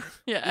here.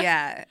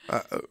 Yeah.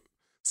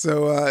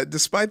 So,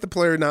 despite the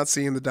player not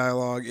seeing the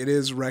dialogue, it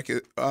is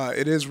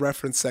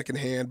referenced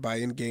secondhand by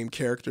in-game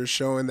characters,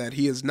 showing that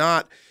he is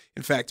not,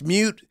 in fact,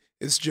 mute.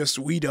 It's just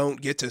we don't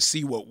get to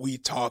see what we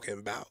talking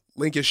about.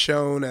 Link is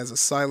shown as a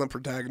silent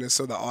protagonist,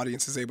 so the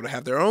audience is able to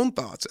have their own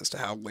thoughts as to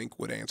how Link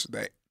would answer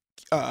that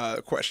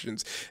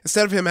questions,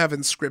 instead of him having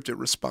scripted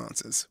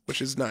responses, which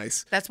is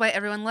nice. That's why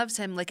everyone loves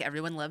him, like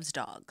everyone loves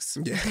dogs.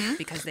 Yeah.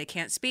 Because they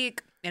can't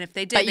speak. And if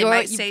they did, they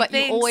might say things. But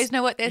you always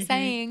know what they're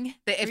saying.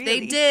 If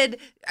they did,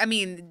 I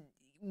mean,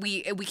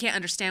 we can't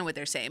understand what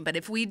they're saying. But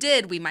if we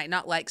did, we might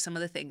not like some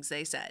of the things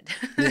they said.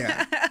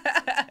 Yeah.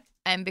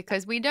 And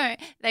because we don't,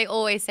 they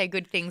always say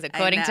good things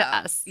according to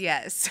us.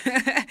 Yes.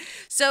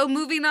 So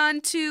moving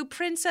on to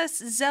Princess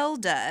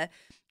Zelda,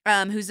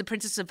 who's the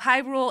Princess of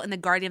Hyrule and the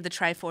Guardian of the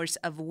Triforce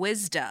of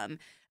Wisdom.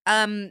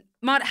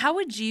 Maud, how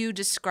would you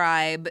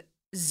describe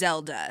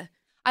Zelda?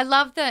 I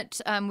love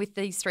that with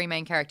these three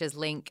main characters,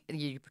 Link,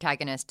 your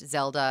protagonist,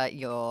 Zelda,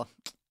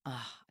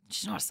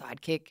 she's not a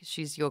sidekick.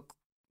 She's your,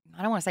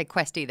 I don't want to say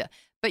quest either,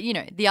 but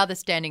the other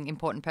standing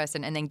important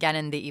person, and then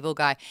Ganon, the evil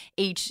guy,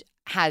 each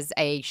has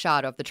a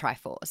shard of the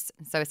Triforce.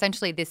 So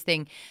essentially this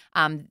thing,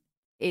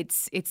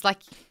 it's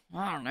like,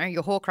 I don't know,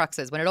 your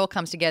Horcruxes. When it all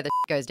comes together,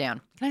 goes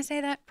down. Can I say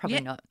that?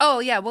 Probably not. Oh,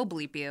 yeah, we'll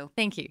bleep you.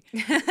 Thank you.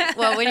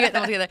 Well, when you get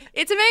them all together,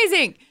 it's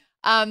amazing.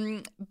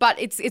 But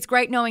it's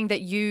great knowing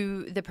that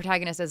you, the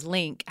protagonist as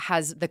Link,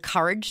 has the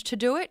courage to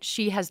do it.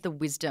 She has the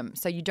wisdom.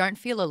 So you don't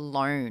feel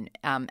alone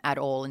at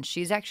all. And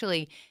she's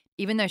actually,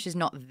 even though she's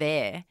not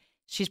there,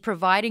 she's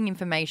providing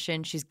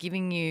information. She's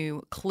giving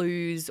you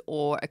clues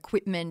or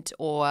equipment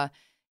or,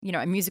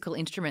 a musical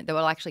instrument that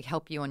will actually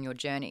help you on your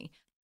journey.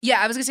 Yeah,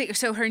 I was going to say,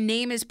 so her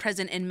name is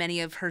present in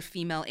many of her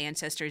female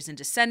ancestors and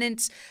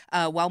descendants.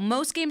 While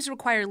most games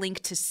require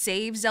Link to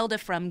save Zelda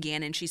from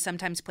Ganon, she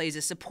sometimes plays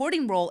a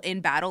supporting role in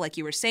battle, like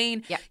you were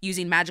saying,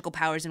 using magical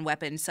powers and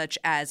weapons such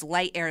as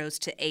light arrows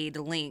to aid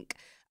Link.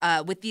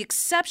 With the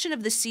exception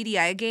of the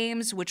CDI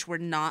games, which were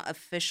not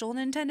official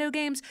Nintendo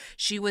games,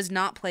 she was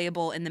not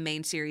playable in the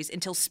main series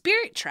until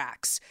Spirit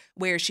Tracks,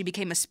 where she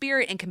became a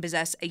spirit and can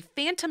possess a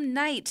Phantom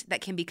Knight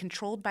that can be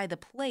controlled by the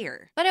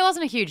player. But it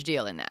wasn't a huge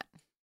deal in that.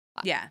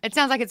 Yeah. It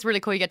sounds like it's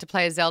really cool you get to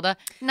play as Zelda.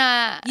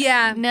 Nah.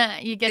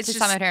 You get to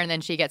summon her and then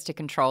she gets to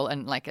control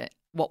and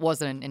what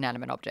was an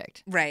inanimate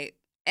object. Right.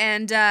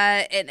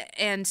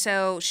 And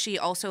so she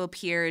also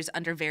appears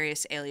under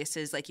various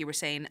aliases, like you were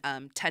saying,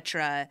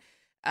 Tetra.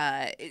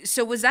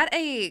 So was that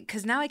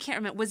because now I can't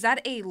remember, was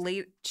that a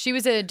late? She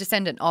was a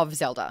descendant of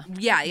Zelda.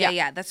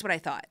 Yeah. That's what I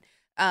thought.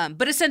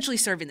 But essentially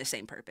serving the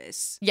same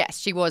purpose. Yes,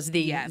 she was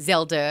the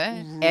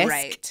Zelda-esque.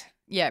 Right.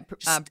 Yeah,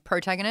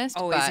 protagonist.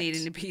 Always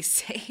needing to be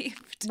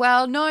saved.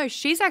 Well, no,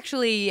 she's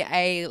actually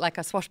a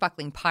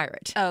swashbuckling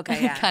pirate.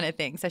 Okay, yeah. kind of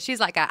thing. So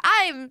she's like,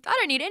 I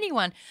don't need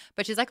anyone.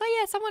 But she's like, oh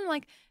yeah, someone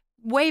like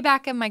way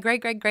back in my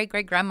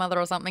great-great-great-great-grandmother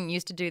or something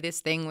used to do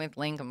this thing with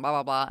Link and blah,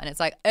 blah, blah. And it's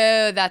like,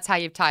 oh, that's how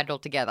you've tied it all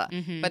together.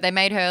 Mm-hmm. But they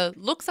made her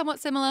look somewhat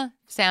similar,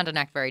 sound and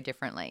act very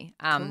differently,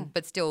 Cool.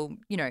 but still,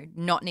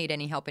 not need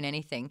any help in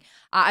anything.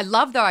 I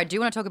love, though, I do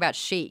want to talk about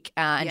Sheik.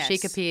 And Yes.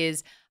 Sheik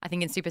appears, I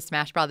think, in Super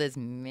Smash Brothers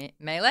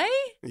Melee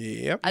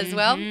Yep. as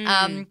well.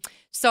 Mm-hmm.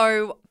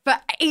 So for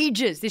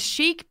ages, this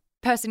Sheik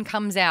person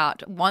comes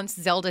out once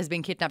Zelda has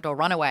been kidnapped or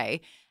run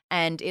away,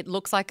 and it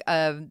looks like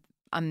a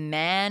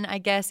man, I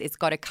guess. It's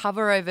got a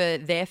cover over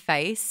their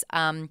face.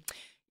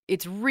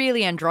 It's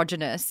really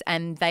androgynous,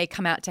 and they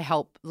come out to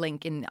help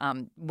Link in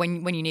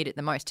when you need it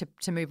the most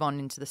to move on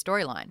into the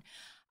storyline.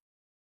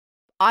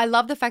 I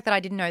love the fact that I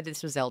didn't know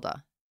this was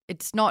Zelda.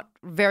 It's not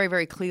very,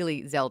 very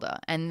clearly Zelda,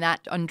 and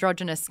that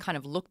androgynous kind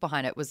of look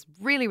behind it was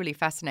really, really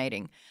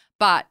fascinating.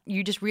 But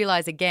you just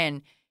realize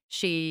again,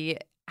 she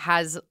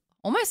has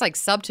almost like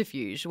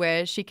subterfuge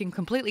where she can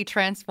completely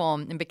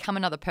transform and become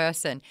another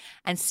person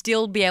and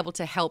still be able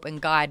to help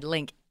and guide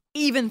Link,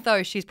 even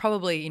though she's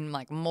probably in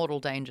like mortal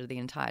danger the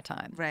entire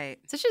time. Right.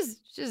 So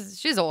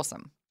she's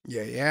awesome.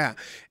 Yeah.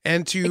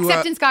 And to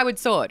Except in Skyward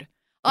Sword.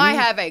 I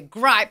have a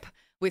gripe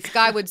with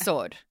Skyward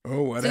Sword.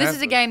 what So this is a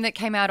happened? game that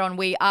came out on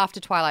Wii after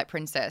Twilight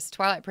Princess.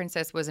 Twilight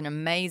Princess was an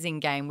amazing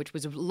game, which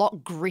was a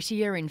lot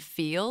grittier in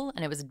feel,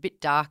 and it was a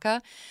bit darker.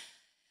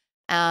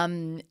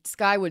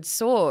 Skyward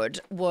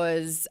Sword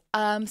was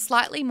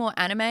slightly more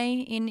anime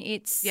in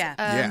its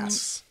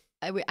Yes.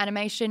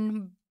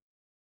 animation,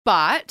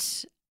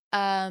 but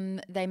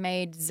they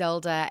made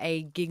Zelda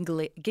a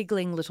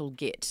giggling little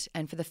git.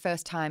 And for the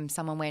first time,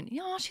 someone went,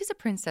 oh, she's a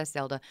princess,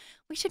 Zelda.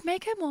 We should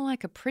make her more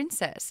like a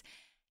princess.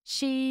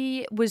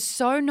 She was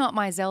so not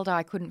my Zelda,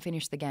 I couldn't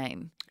finish the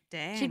game.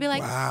 Dang. She'd be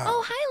like, Wow.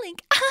 oh, hi,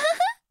 Link.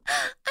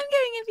 I'm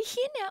going over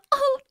here now.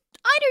 Oh,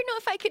 I don't know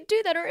if I could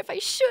do that or if I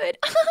should.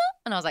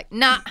 And I was like,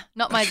 nah,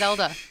 not my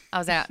Zelda. I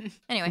was out.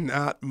 Anyway.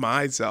 Not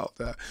my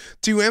Zelda.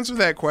 To answer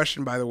that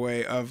question, by the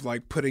way, of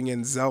like putting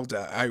in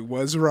Zelda, I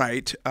was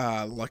right.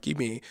 Lucky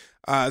me.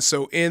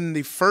 So in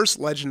the first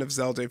Legend of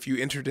Zelda, if you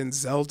entered in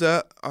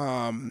Zelda,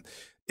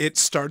 it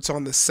starts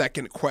on the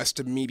second quest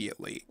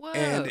immediately. Whoa,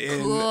 and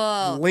in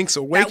cool. Link's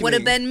Awakening, That would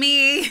have been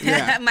me.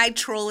 Yeah. my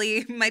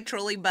trolley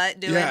butt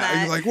doing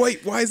that. you're like,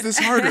 wait, why is this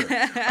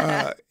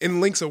harder?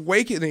 In Link's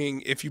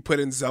Awakening, if you put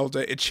in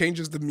Zelda, it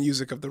changes the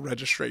music of the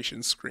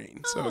registration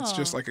screen. So it's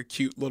just like a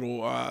cute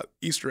little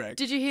Easter egg.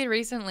 Did you hear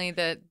recently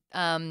that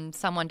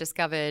someone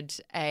discovered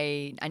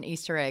an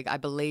Easter egg, I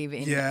believe,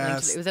 in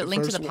Yes, was it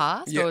Link to first the one.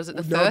 Past Yeah, or was it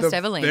the no, first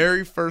ever Link?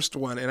 Very first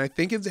one, and I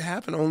think it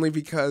happened only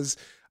because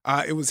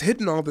it was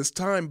hidden all this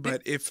time.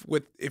 But if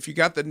you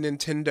got the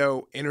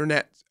Nintendo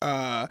internet,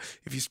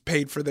 if you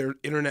paid for their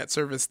internet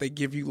service, they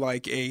give you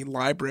like a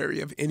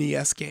library of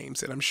NES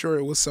games, and I'm sure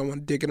it was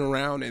someone digging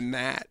around in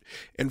that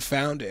and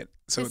found it.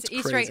 So it's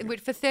Easter crazy.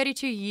 egg for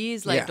 32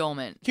 years lay Yeah.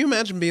 dormant. Can you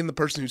imagine being the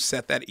person who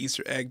set that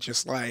Easter egg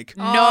just like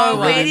No Oh,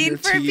 one. gritting waiting your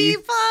for teeth?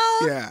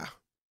 people. Yeah.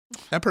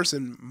 That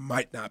person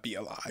might not be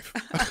alive.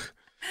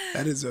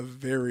 That is a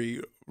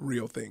very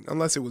real thing.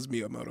 Unless it was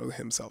Miyamoto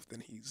himself, then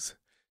he's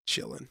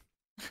chilling.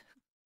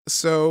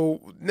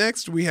 So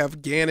next we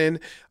have Ganon,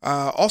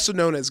 also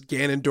known as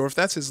Ganondorf.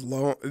 That's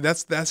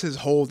his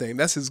whole name.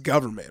 That's his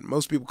government.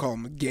 Most people call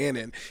him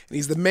Ganon, and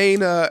he's the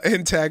main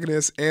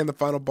antagonist and the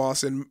final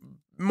boss in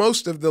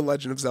most of the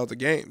Legend of Zelda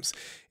games.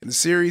 In the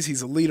series,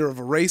 he's a leader of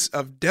a race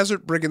of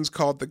desert brigands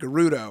called the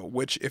Gerudo,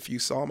 which, if you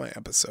saw my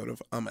episode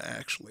of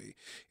Actually,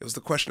 it was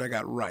the question I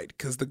got right,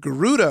 because the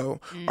Gerudo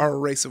are a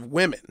race of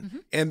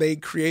women, and they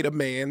create a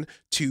man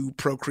to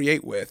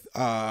procreate with,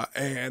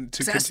 and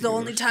to That's the continue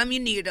only time you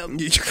need them.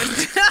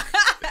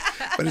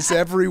 But it's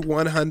every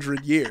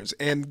 100 years,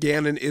 and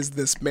Ganon is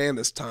this man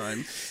this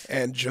time,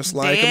 and just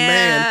like a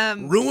man,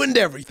 Damn. ruined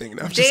everything.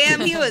 No, I'm just Damn,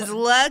 kidding. he was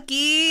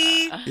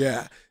lucky.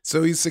 Yeah.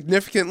 So he's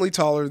significantly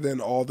taller than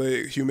all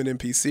the human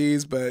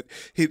NPCs, but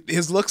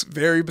his looks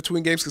vary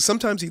between games because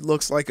sometimes he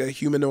looks like a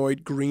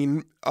humanoid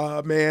green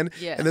man,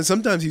 Yeah. and then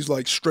sometimes he's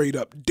like straight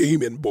up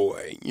demon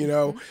boy, you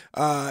know,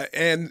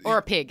 and Or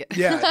a pig.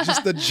 yeah,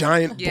 just the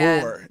giant Yeah.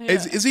 boar.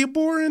 Is he a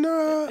boar in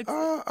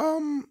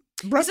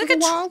Breath It's of like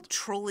the a Wild?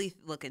 trolley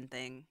looking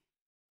thing.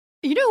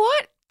 You know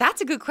what?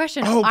 That's a good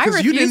question. Oh, I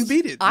 'cause you didn't refused-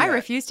 beat it I yet.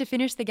 refused to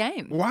finish the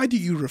game. Why do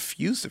you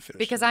refuse to finish?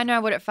 Because it? I know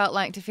what it felt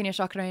like to finish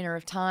Ocarina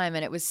of Time,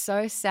 and it was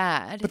so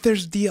sad. But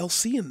there's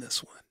DLC in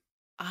this one.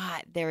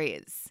 There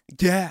is.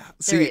 Yeah. There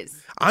See,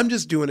 is. I'm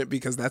just doing it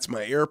because that's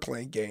my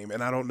airplane game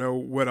and I don't know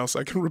what else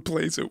I can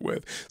replace it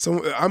with.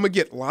 So I'm going to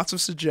get lots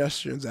of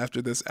suggestions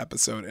after this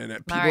episode and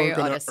people Mario are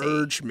going to Odyssey.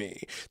 urge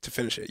me to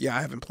finish it. Yeah,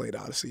 I haven't played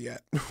Odyssey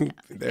yet.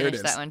 There it Finish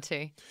is. that one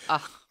too.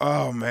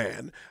 Oh,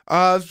 man.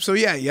 So,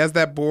 yeah, he has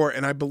that boar,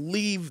 and I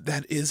believe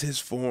that is his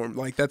form.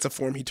 Like, that's a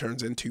form he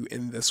turns into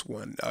in this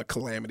one,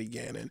 Calamity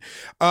Ganon.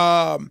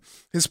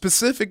 His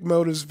specific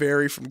motives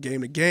vary from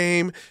game to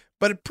game,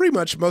 but pretty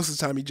much most of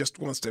the time he just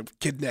wants to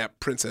kidnap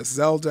Princess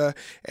Zelda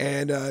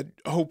and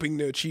hoping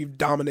to achieve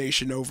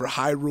domination over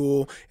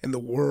Hyrule and the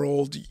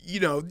world. You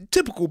know,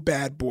 typical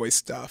bad boy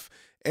stuff.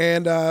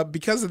 And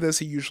because of this,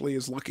 he usually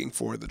is looking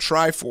for the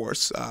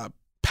Triforce,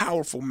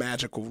 powerful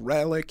magical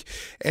relic,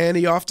 and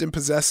he often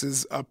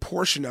possesses a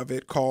portion of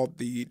it called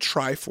the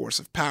Triforce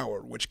of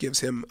Power, which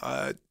gives him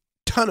a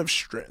ton of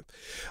strength.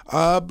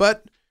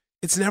 But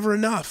it's never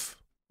enough,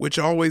 which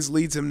always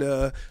leads him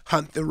to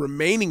hunt the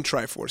remaining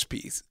Triforce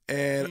piece.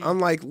 And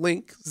unlike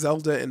Link,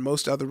 Zelda, and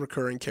most other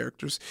recurring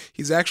characters,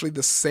 he's actually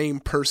the same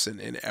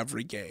person in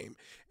every game.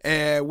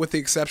 And with the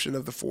exception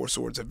of the Four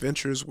Swords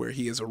Adventures, where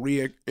he is a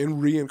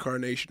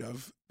reincarnation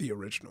of the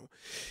original.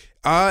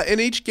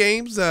 In each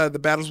game, the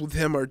battles with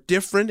him are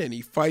different, and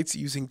he fights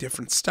using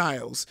different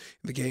styles.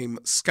 In the game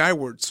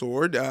Skyward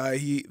Sword,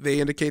 they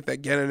indicate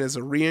that Ganon is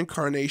a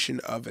reincarnation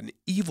of an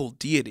evil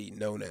deity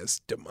known as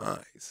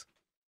Demise.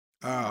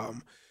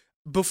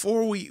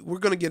 Before we're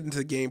going to get into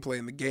the gameplay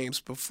and the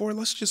games,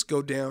 let's just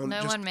go down.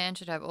 No one man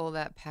should have all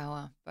that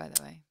power, by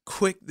the way.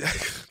 Quick.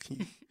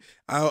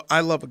 I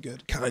love a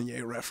good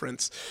Kanye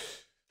reference.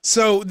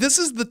 So this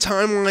is the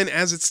timeline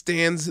as it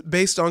stands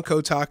based on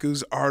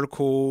Kotaku's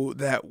article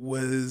that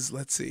was,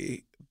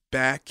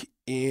 back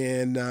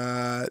in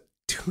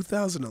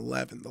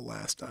 2011, the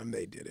last time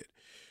they did it.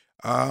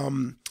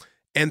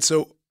 And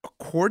so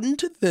according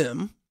to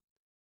them,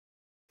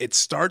 it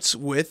starts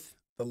with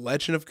the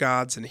Legend of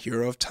Gods and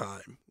Hero of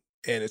Time.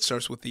 And it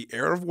starts with the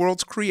Era of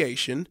Worlds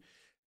creation.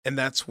 And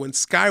that's when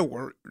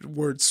Skyward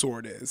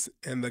Sword is.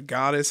 And the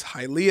goddess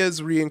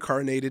Hylia's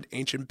reincarnated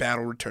ancient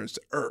battle returns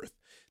to Earth.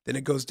 Then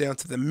it goes down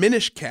to the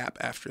Minish Cap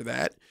after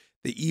that.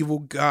 The evil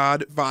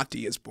god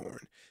Vati is born.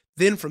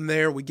 Then from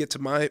there, we get to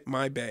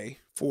my bay,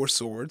 Four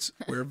Swords,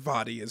 where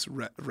Vati is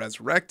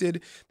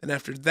resurrected. Then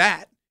after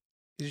that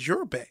is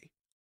your bay,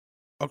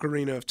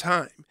 Ocarina of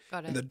Time.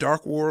 Got it. And the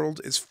Dark World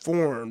is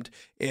formed,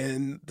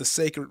 and the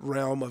sacred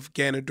realm of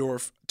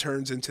Ganondorf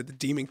turns into the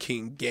Demon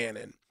King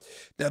Ganon.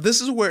 Now,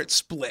 this is where it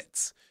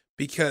splits,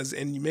 because,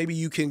 and maybe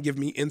you can give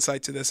me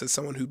insight to this as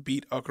someone who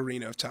beat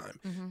Ocarina of Time.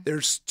 Mm-hmm.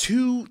 There's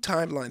two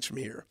timelines from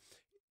here.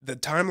 The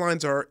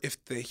timelines are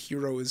if the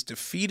hero is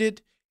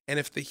defeated and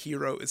if the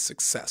hero is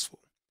successful.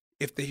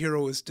 If the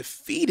hero is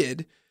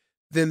defeated,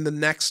 then the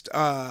next,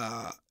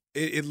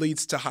 it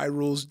leads to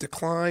Hyrule's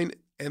decline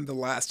and the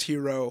last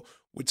hero,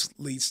 which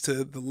leads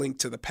to the Link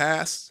to the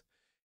Past.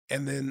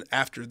 And then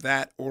after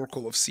that,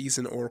 Oracle of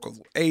Season, Oracle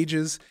of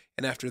Ages.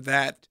 And after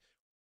that,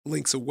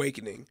 Link's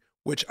Awakening,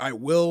 which I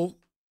will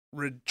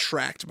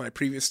retract my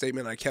previous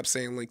statement. I kept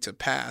saying Link to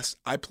Past.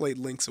 I played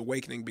Link's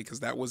Awakening because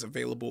that was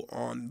available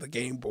on the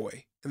Game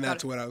Boy. And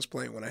that's what I was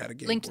playing when I had a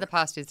Game Boy. Link to the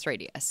Past is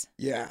 3DS.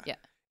 Yeah. Yeah.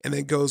 And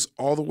then goes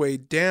all the way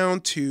down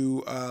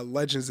to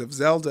Legends of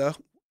Zelda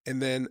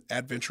and then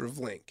Adventure of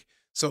Link.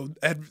 So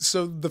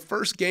the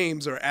first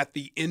games are at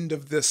the end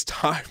of this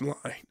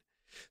timeline.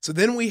 So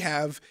then we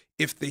have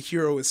if the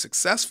hero is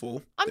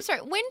successful. I'm sorry,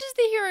 when does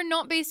the hero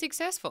not be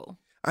successful?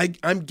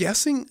 I'm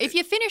guessing if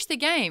you finish the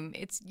game,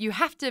 you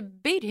have to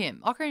beat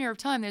him. Ocarina of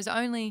Time, there's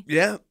only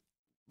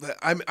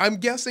I'm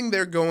guessing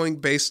they're going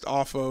based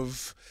off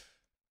of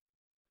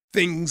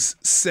things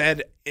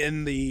said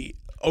in the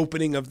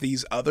opening of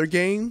these other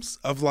games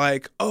of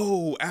like,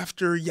 oh,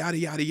 after yada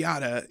yada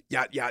yada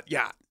yada yada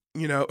yada.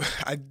 You know,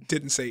 I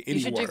didn't say any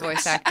words. You should do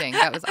voice acting.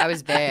 I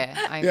was there.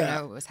 I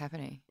know what was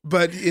happening.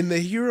 But in the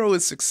hero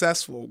is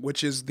successful,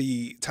 which is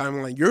the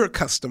timeline you're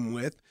accustomed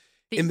with,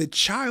 in the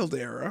child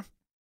era,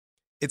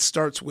 it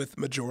starts with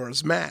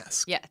Majora's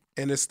Mask. Yeah.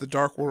 And it's the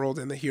Dark World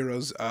and the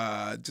hero's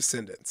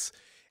descendants.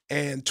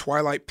 And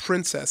Twilight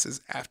Princess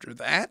is after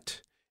that.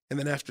 And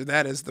then after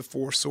that is the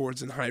Four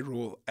Swords and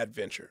Hyrule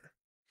Adventure.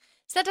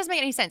 So that doesn't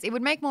make any sense. It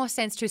would make more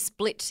sense to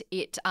split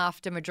it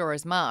after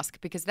Majora's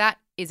Mask because that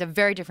is a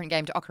very different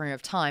game to Ocarina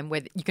of Time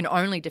where you can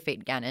only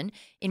defeat Ganon.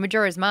 In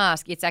Majora's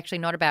Mask, it's actually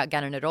not about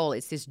Ganon at all.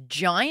 It's this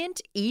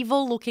giant,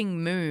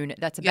 evil-looking moon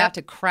that's about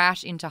to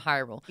crash into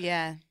Hyrule.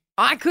 Yeah.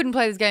 I couldn't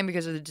play this game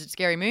because of the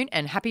scary moon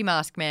and Happy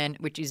Mask Man,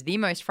 which is the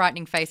most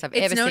frightening face I've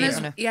ever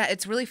seen.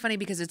 It's really funny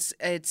because it's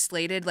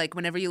slated like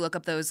whenever you look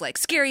up those like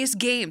scariest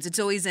games, it's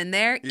always in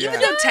there. Yeah.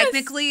 Even though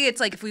technically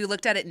it's like if we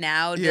looked at it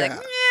now, it'd be like,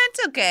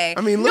 it's okay.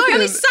 I mean,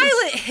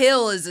 Silent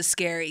Hill is a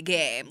scary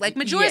game. Like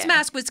Majora's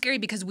Mask was scary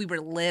because we were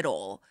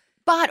little.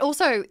 But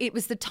also, it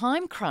was the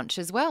time crunch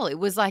as well. It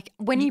was like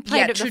when you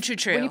played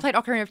true. When you played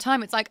Ocarina of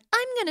Time, it's like,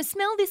 I'm going to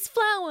smell this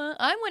flower.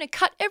 I'm going to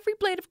cut every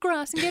blade of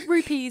grass and get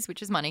rupees,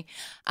 which is money.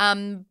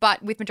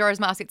 But with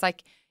Majora's Mask, it's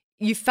like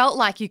you felt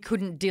like you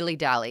couldn't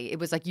dilly-dally. It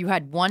was like you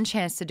had one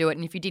chance to do it,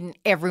 and if you didn't,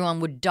 everyone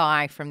would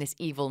die from this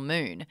evil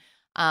moon.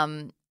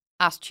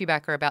 Ask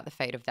Chewbacca about the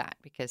fate of that,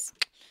 because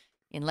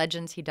in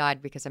Legends, he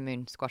died because a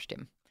moon squashed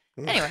him.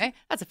 Anyway,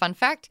 that's a fun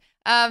fact.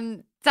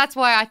 That's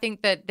why I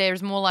think that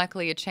there's more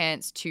likely a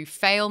chance to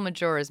fail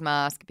Majora's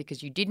Mask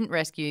because you didn't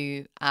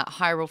rescue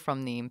Hyrule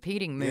from the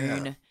impeding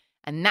moon,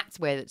 and that's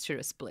where it should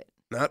have split.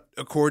 Not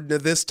according to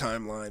this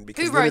timeline,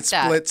 because Who then wrote it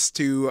splits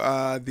to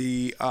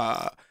the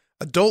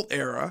adult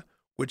era,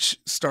 which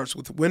starts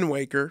with Wind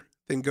Waker,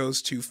 then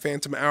goes to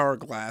Phantom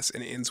Hourglass,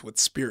 and ends with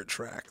Spirit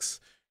Tracks.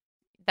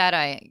 That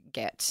I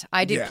get.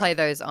 I did play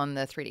those on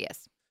the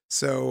 3DS.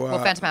 So,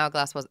 Phantom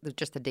Hourglass was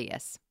just the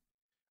DS.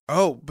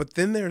 Oh, but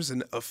then there's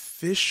an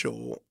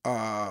official.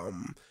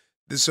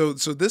 So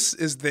this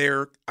is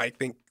their, I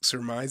think,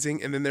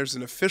 surmising, and then there's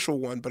an official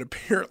one. But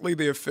apparently,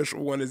 the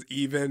official one is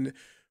even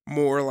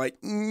more like.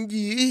 Do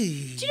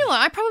you know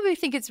what? I probably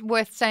think it's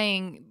worth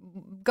saying,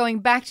 going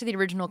back to the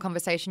original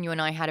conversation you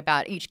and I had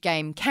about each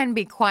game can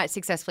be quite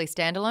successfully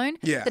standalone.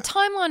 Yeah. The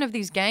timeline of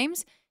these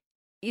games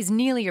is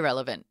nearly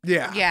irrelevant.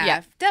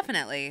 Yeah,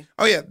 definitely.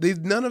 Oh yeah,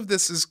 none of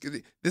this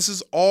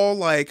is all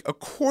like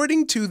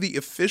according to the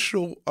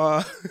official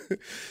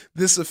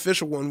this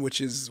official one, which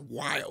is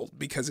wild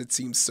because it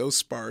seems so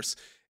sparse.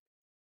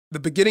 The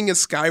beginning is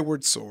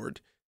Skyward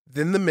Sword,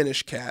 then the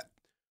Minish Cap,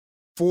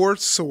 4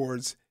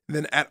 swords,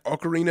 then at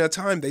Ocarina of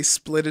Time they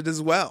split it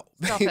as well.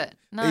 Stop it.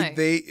 No.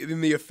 They in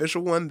the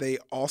official one they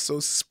also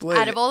split.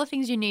 Out of all the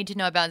things you need to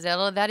know about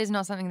Zelda, that is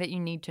not something that you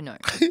need to know.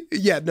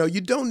 Yeah, no, you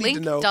don't need Link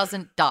to know.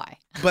 doesn't die.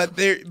 But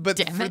Damn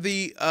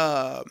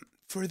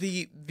for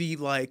the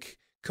like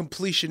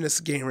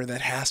completionist gamer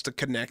that has to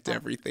connect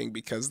everything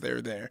because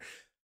they're there,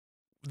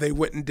 they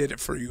went and did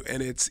it for you,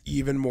 and it's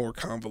even more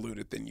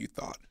convoluted than you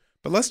thought.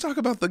 But let's talk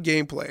about the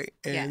gameplay,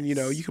 and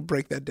you could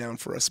break that down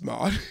for us,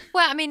 Maud.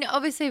 Well, I mean,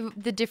 obviously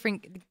the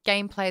different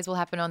gameplays will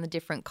happen on the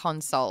different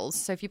consoles.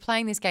 So if you're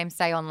playing this game,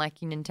 say on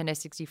like your Nintendo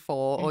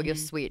 64 or your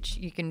Switch,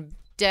 you can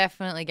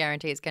definitely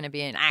guarantee it's going to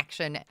be an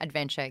action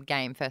adventure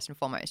game first and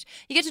foremost.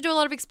 You get to do a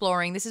lot of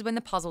exploring. This is when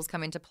the puzzles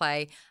come into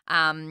play.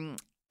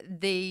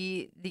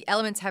 The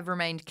elements have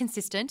remained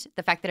consistent.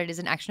 The fact that it is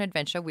an action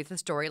adventure with a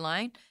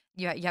storyline.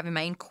 You have a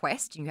main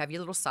quest, you have your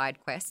little side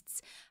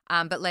quests,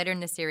 but later in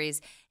the series,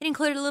 it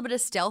included a little bit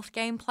of stealth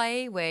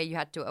gameplay where you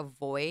had to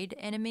avoid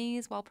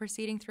enemies while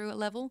proceeding through a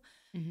level.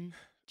 Mm-hmm.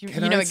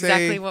 You know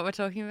exactly what we're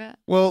talking about?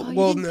 Well,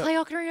 you didn't play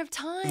Ocarina of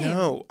Time.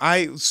 No,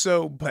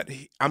 but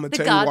I'm going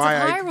to tell you why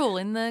of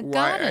Hyrule in the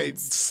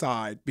gardens. I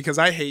sighed, because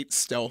I hate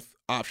stealth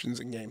options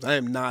in games. I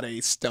am not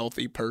a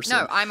stealthy person.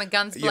 No, I'm a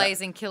guns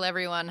blazing, kill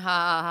everyone, ha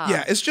ha ha.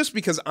 Yeah, it's just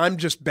because I'm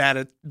just bad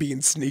at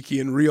being sneaky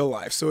in real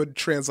life, so it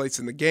translates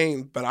in the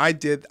game. But I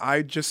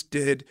just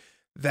did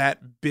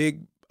that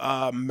big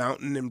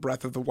mountain in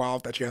Breath of the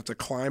Wild that you have to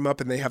climb up,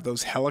 and they have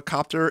those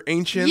helicopter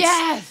ancients.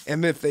 Yes!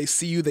 And if they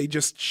see you, they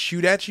just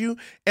shoot at you.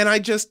 And I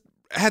just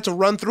had to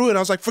run through it. I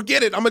was like,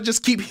 forget it. I'm going to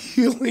just keep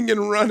healing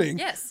and running.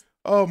 Yes.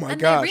 Oh my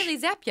gosh. And they really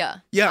zap you.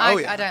 Yeah,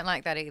 I don't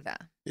like that either.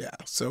 Yeah,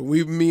 so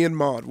me and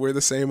Maud, we're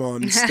the same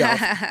on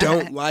stealth.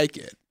 Don't like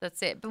it.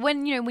 That's it. But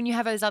when you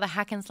have those other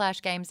hack and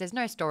slash games, there's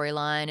no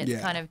storyline. It's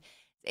kind of,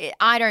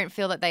 I don't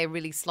feel that they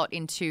really slot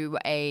into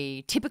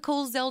a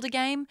typical Zelda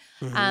game.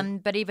 Mm-hmm.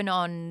 But even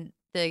on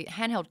the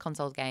handheld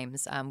console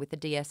games with the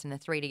DS and the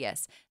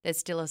 3DS, there's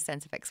still a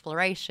sense of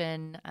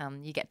exploration.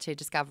 You get to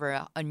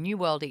discover a new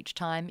world each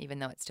time, even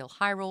though it's still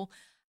Hyrule.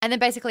 And then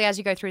basically as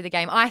you go through the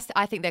game,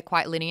 I think they're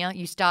quite linear.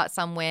 You start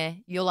somewhere,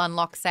 you'll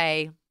unlock,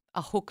 say,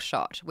 a hook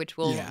shot, which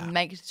will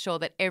make sure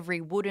that every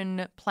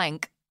wooden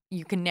plank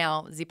you can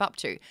now zip up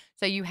to.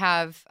 So you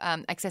have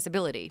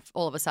accessibility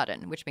all of a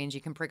sudden, which means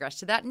you can progress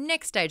to that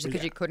next stage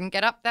because you couldn't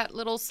get up that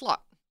little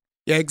slot.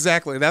 Yeah,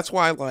 exactly. That's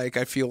why I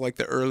feel like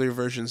the earlier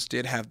versions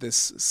did have this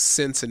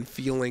sense and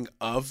feeling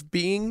of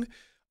being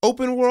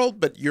open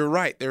world, but you're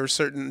right. There are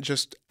certain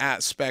just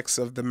aspects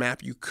of the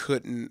map you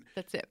couldn't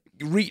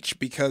reach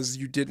because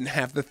you didn't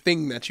have the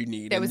thing that you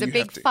need. There was a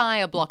big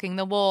fire blocking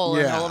the wall,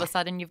 and all of a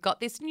sudden you've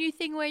got this new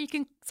thing where you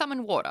can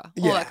summon water,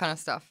 all that kind of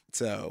stuff.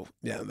 So,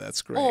 yeah,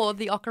 that's great. Or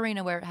the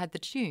ocarina where it had the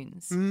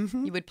tunes.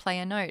 Mm-hmm. You would play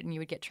a note and you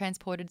would get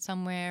transported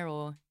somewhere,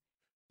 or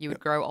you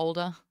would grow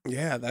older.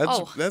 Yeah,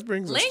 that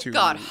brings us to... Link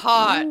got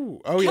hot.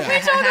 Ooh, oh, yeah. Can we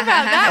talk about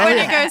that when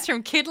it goes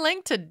from kid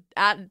Link to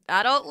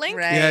adult Link?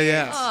 Right.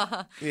 Yeah.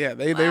 Oh. Yeah,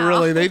 they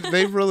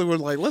really were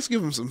like, let's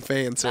give them some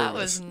fan service. That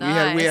was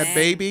nice. We had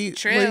baby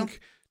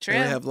Link. True.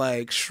 And they have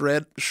like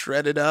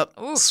shredded up,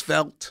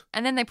 svelte.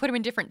 And then they put him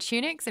in different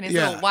tunics, and his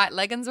little white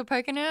leggings were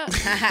poking out.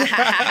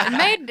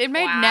 It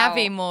made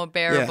Navi more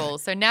bearable. Yeah.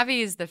 So Navi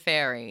is the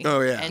fairy.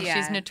 Oh yeah, and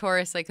she's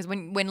notoriously, because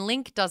when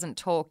Link doesn't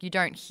talk, you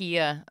don't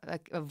hear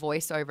a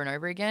voice over and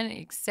over again,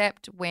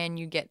 except when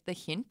you get the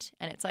hint,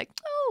 and it's like,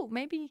 oh,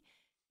 maybe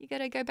you got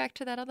to go back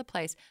to that other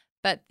place.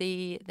 But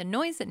the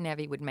noise that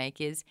Navi would make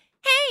is,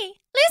 hey,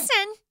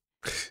 listen.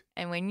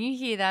 And when you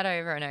hear that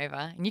over and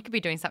over, and you could be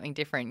doing something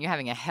different, you're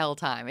having a hell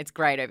time. It's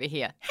great over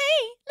here.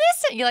 Hey,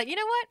 listen. You're like, you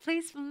know what?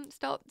 Please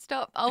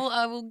stop.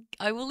 I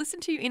will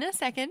listen to you in a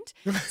second.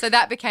 So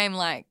that became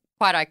like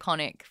quite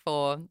iconic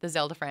for the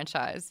Zelda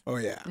franchise. Oh,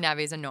 yeah.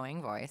 Navi's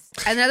annoying voice.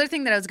 Another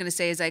thing that I was going to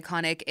say is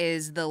iconic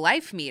is the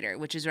life meter,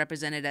 which is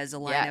represented as a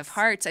line of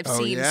hearts. I've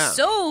seen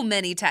so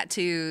many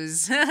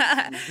tattoos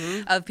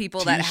of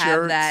people that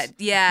have that.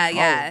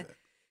 Yeah.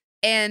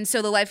 And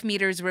so the life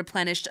meter is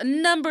replenished a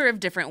number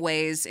of different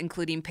ways,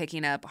 including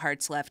picking up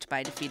hearts left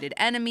by defeated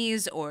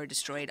enemies or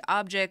destroyed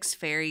objects,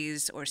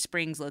 fairies, or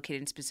springs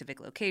located in specific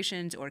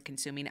locations, or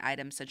consuming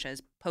items such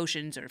as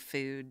potions or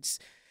foods.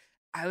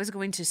 I was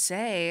going to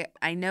say,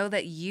 I know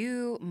that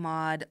you,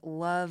 Maud,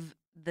 love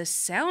the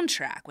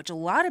soundtrack, which a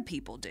lot of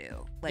people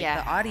do, like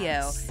the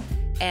audio.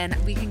 And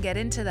we can get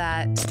into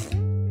that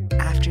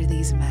after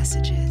these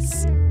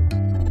messages.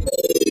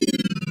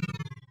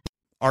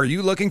 Are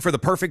you looking for the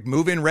perfect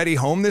move-in ready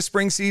home this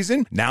spring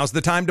season? Now's the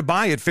time to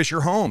buy at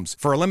Fisher Homes.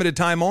 For a limited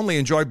time only,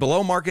 enjoy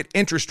below-market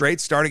interest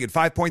rates starting at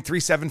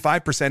 5.375%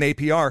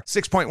 APR,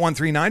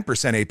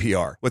 6.139%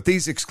 APR. With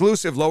these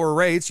exclusive lower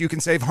rates, you can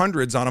save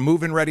hundreds on a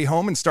move-in ready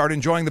home and start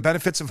enjoying the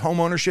benefits of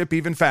homeownership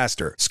even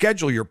faster.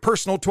 Schedule your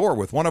personal tour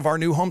with one of our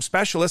new home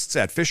specialists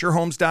at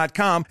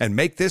FisherHomes.com and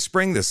make this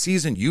spring the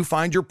season you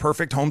find your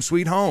perfect home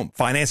sweet home.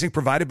 Financing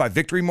provided by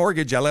Victory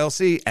Mortgage,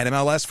 LLC,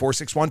 NMLS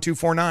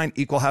 461249,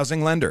 Equal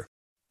Housing Lender.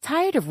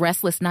 Tired of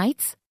restless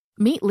nights?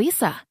 Meet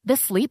Leesa, the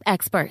sleep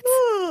experts.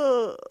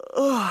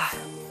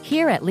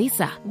 Here at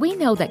Leesa, we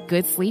know that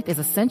good sleep is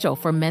essential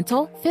for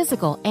mental,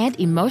 physical, and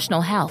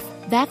emotional health.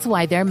 That's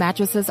why their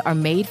mattresses are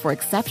made for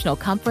exceptional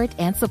comfort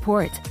and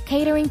support,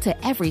 catering to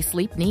every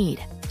sleep need.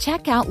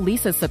 Check out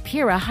Leesa's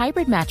Sapira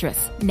Hybrid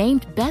Mattress,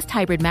 named Best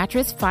Hybrid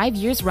Mattress 5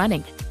 years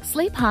running.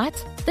 Sleep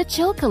hot? The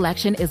Chill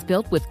Collection is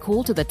built with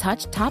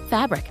cool-to-the-touch top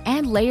fabric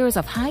and layers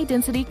of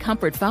high-density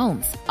comfort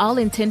foams, all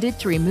intended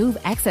to remove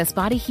excess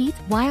body heat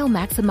while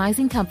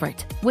maximizing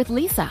comfort. With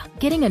Leesa,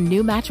 getting a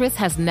new mattress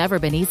has never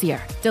been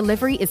easier.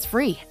 Delivery is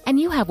free, and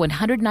you have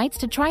 100 nights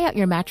to try out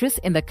your mattress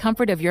in the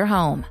comfort of your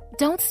home.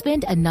 Don't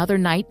spend another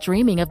night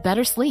dreaming of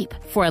better sleep.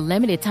 For a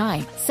limited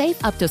time,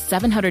 save up to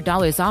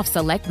 $700 off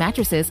select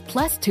mattresses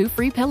plus 2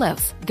 free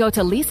pillows. Go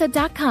to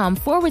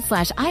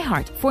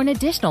leesa.com/iHeart for an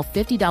additional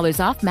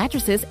 $50 off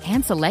mattresses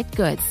and select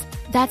goods.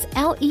 That's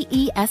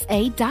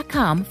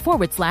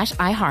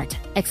LEESA.com/iHeart.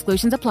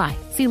 Exclusions apply.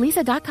 See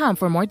leesa.com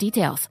for more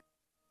details.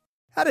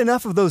 Had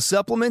enough of those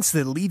supplements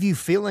that leave you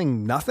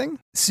feeling nothing?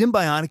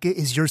 Symbiotica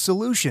is your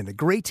solution to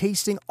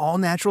great-tasting,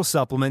 all-natural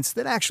supplements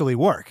that actually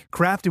work.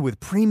 Crafted with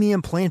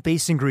premium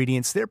plant-based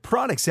ingredients, their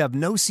products have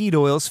no seed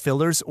oils,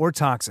 fillers, or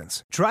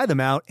toxins. Try them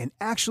out and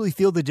actually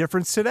feel the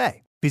difference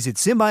today. Visit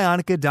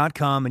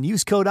Symbiotica.com and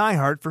use code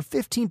IHEART for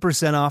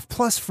 15% off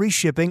plus free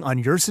shipping on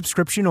your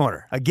subscription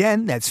order.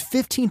 Again, that's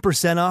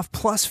 15% off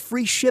plus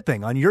free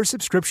shipping on your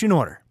subscription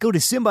order. Go to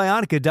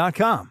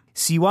Symbiotica.com,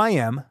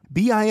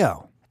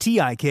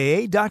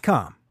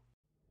 CYMBIOTIKA.com.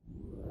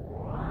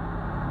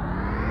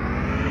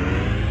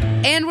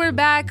 And we're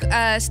back,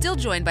 still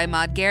joined by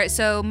Maud Garrett.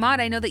 So, Maud,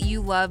 I know that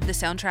you love the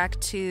soundtrack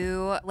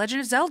to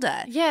Legend of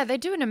Zelda. Yeah, they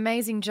do an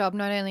amazing job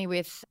not only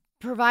with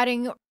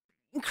providing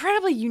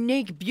incredibly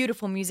unique,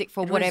 beautiful music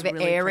for whatever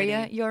really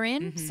area you're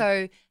in. Mm-hmm.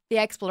 So the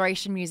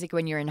exploration music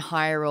when you're in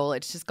Hyrule,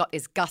 it's just got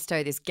this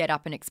gusto, this get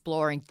up and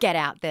explore and get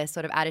out there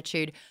sort of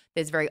attitude.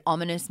 There's very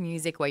ominous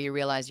music where you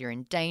realize you're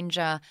in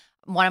danger.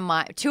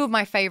 Two of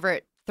my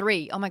favorite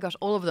three, oh my gosh,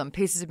 all of them,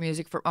 pieces of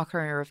music from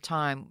Ocarina of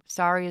Time.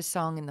 Saria's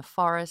song in the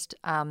forest.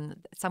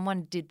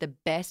 Someone did the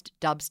best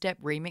dubstep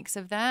remix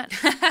of that.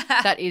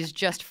 That is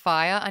just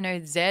fire. I know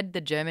Zed,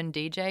 the German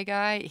DJ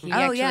guy, he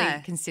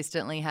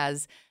consistently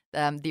has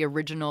the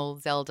original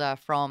Zelda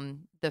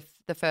from the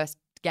first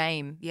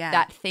game. Yeah.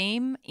 That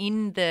theme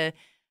in that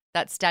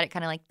static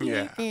kind of like.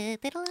 Yeah.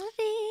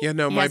 Yeah,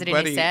 no, my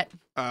buddy,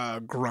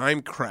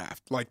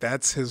 Grimecraft, like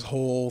that's his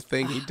whole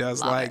thing. He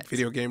does like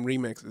video game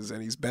remixes,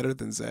 and he's better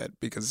than Zed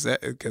because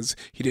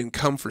he didn't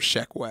come for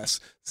Sheck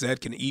West.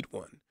 Zed can eat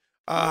one.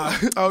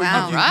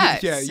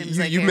 Right.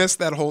 You missed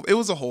that whole. It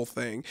was a whole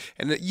thing,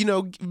 and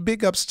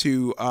big ups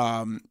to.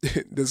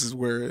 This is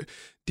where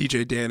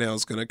DJ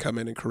Danel's gonna come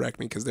in and correct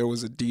me because there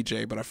was a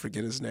DJ, but I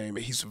forget his name.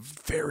 He's a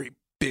very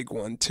big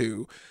one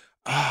too.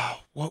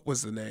 What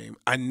was the name?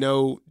 I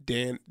know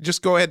Dan.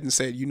 Just go ahead and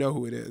say it. You know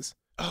who it is.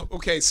 Oh,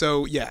 okay.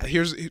 So yeah,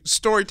 here's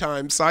story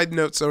time. Side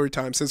note, story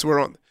time. Since we're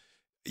on,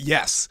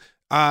 yes.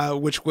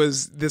 Which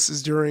was, this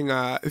is during,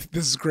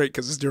 this is great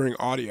because it's during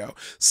audio.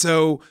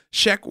 So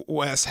Sheck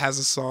West has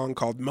a song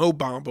called Mo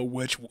Bamba,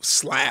 which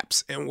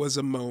slaps and was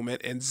a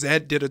moment. And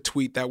Zed did a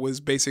tweet that was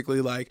basically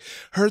like,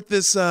 heard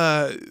this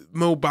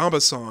Mo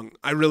Bamba song.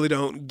 I really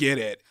don't get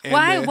it. And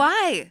Why?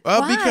 Why?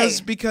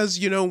 Because,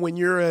 when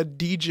you're a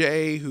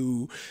DJ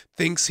who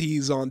thinks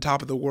he's on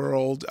top of the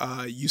world,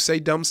 you say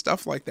dumb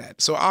stuff like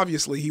that. So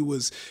obviously he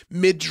was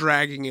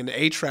mid-dragging, and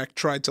A-Track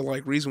tried to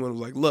reason with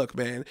him, like, look,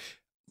 man,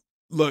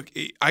 look,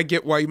 I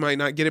get why you might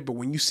not get it, but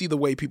when you see the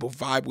way people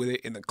vibe with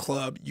it in the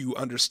club, you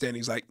understand.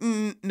 He's like,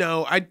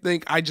 no, I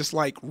think I just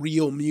like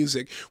real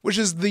music, which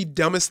is the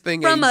dumbest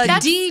thing. From a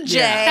DJ.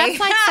 Yeah. That's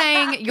like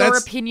saying your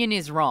opinion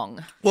is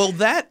wrong. Well,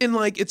 that and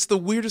it's the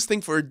weirdest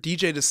thing for a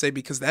DJ to say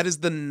because that is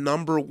the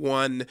number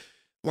one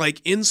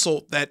like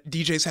insult that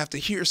DJs have to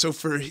hear. So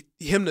for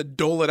him to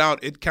dole it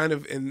out, it kind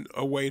of in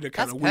a way to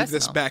kind of weave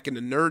this back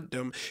into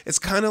nerddom. It's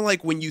kind of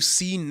like when you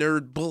see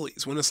nerd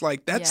bullies, when it's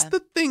like, that's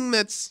the thing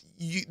that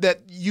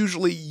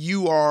usually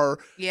you are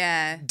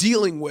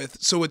dealing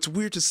with. So it's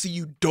weird to see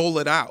you dole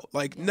it out.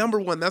 Like, number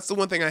one, that's the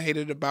one thing I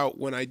hated about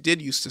when I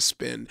did used to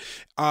spin.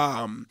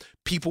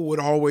 People would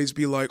always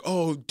be like,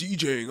 oh,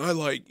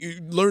 DJing,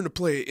 you learn to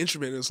play an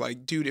instrument. It's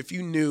like, dude, if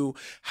you knew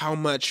how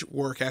much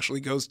work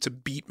actually goes to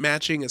beat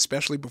matching,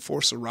 especially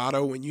before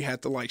Serato, when you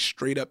had to like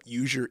straight up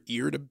use your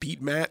ear to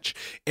beat match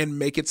and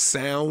make it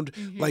sound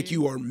like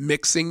you are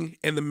mixing,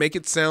 and to make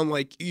it sound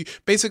like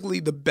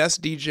basically the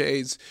best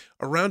DJs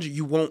around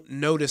you won't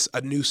notice a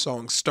new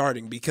song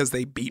starting because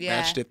they beat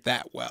matched it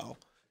that well.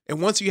 And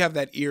once you have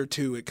that ear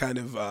too, it kind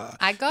of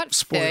I got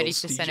 30%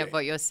 DJ. of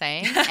what you're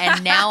saying,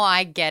 and now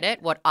I get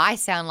it. What I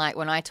sound like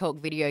when I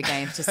talk video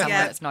games to someone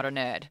that's not a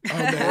nerd. Oh,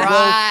 man.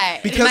 Right.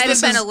 Well, it might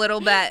have been a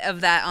little bit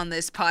of that on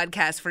this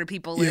podcast for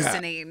people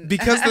listening.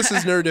 Because this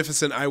is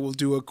Nerdificent, I will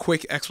do a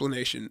quick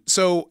explanation.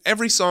 So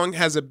every song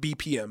has a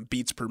BPM,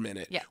 beats per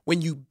minute. Yeah.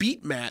 When you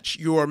beat match,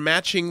 you are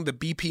matching the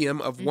BPM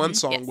of one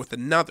song with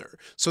another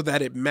so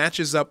that it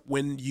matches up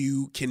when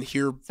you can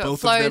hear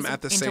both of them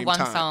at the same one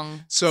time.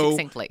 Song so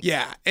succinctly.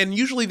 Yeah. And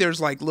usually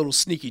there's like little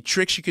sneaky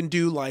tricks you can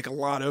do. Like a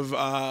lot of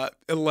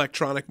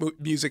electronic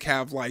music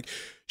have like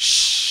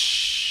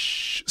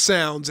shh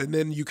sounds, and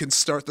then you can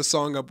start the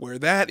song up where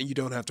that, and you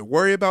don't have to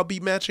worry about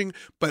beat matching.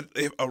 But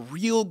if a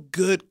real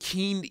good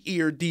keen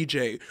ear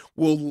DJ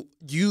will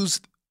use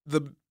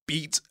the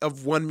beats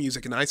of one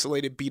music, an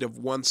isolated beat of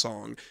one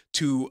song,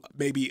 to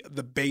maybe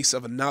the bass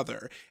of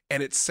another,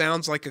 and it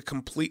sounds like a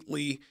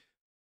completely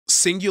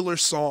singular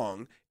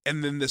song.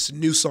 And then this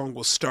new song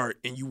will start,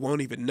 and you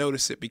won't even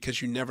notice it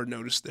because you never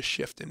noticed the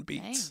shift in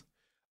beats.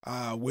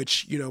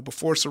 Which,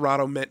 before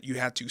Serato meant you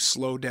had to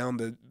slow down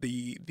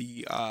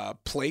the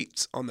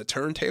plates on the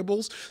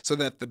turntables so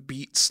that the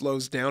beat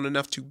slows down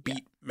enough to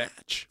beat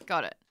match.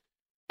 Got it.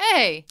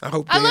 Hey, I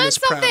hope Dan learned is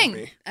proud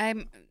something. of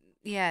me.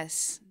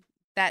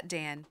 That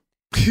Dan.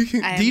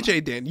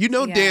 DJ Dan.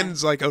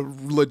 Dan's like a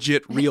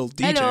legit real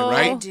DJ, Hello.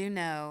 right? I do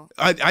know.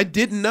 I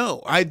didn't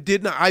know. I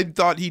did not. I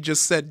thought he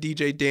just said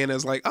DJ Dan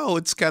as like, oh,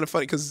 it's kind of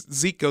funny because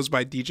Zeke goes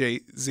by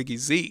DJ Ziggy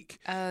Zeke.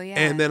 Oh yeah.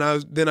 And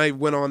then I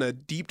went on a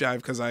deep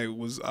dive because I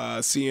was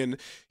seeing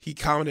he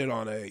commented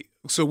on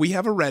so we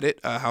have a Reddit,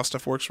 How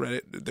Stuff Works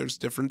Reddit. There's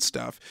different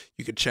stuff.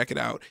 You could check it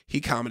out. He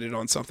commented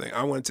on something.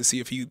 I wanted to see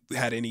if he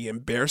had any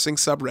embarrassing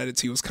subreddits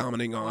he was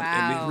commenting on.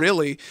 Wow.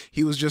 And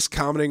he was just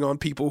commenting on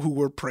people who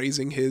were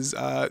praising his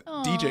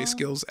DJ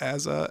skills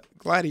as a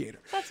gladiator.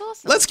 That's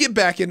awesome. Let's get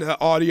back into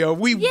audio.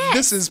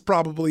 This is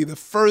probably the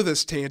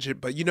furthest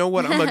tangent, but you know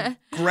what? I'm going to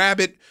grab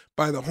it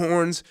by the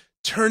horns,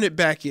 turn it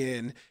back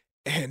in,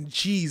 and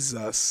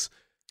Jesus,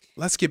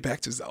 let's get back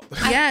to Zelda.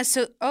 Yeah,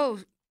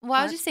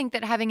 Well, I just think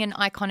that having an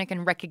iconic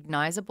and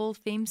recognizable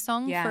theme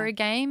song for a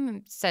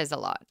game says a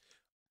lot.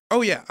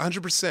 Oh, yeah,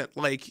 100%.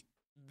 Like,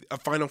 a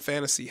Final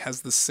Fantasy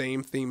has the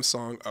same theme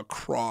song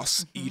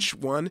across each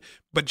one,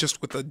 but just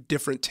with a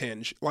different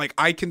tinge. Like,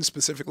 I can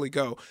specifically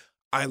go,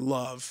 I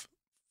love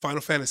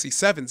Final Fantasy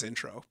VII's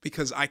intro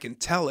because I can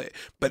tell it,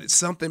 but it's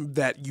something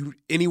that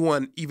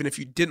anyone, even if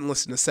you didn't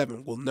listen to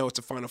 7, will know it's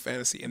a Final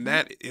Fantasy, and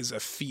that is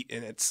a feat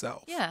in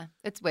itself. Yeah,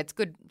 it's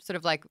good sort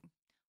of like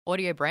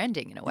audio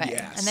branding in a way.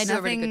 Yes. And they do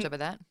a really good job of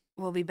that.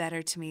 Will be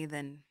better to me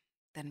than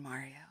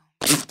Mario.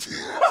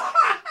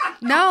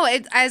 No,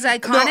 it's as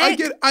iconic.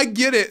 No, I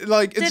get it.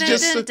 Like, it's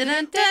just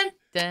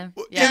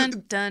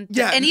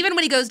Yeah. And even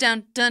when he goes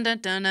down, dun dun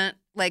dun dun,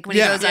 like when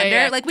he goes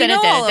under, like we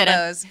know all of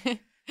those.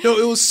 No,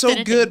 it was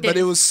so good, but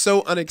it was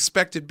so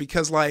unexpected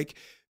because like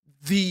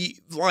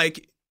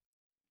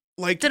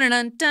Dun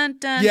dun dun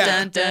dun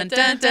Yeah. dun dun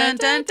dun dun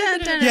dun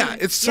dun. yeah,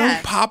 it's so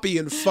poppy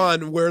and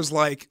fun, whereas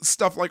like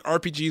stuff like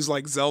RPGs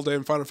like Zelda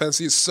and Final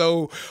Fantasy is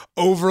so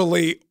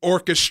overly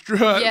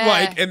orchestra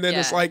and then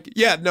it's like,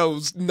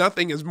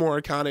 nothing is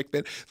more iconic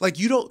than like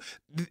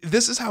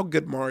this is how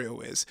good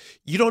Mario is.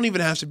 You don't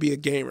even have to be a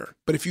gamer,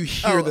 but if you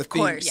hear the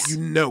theme, you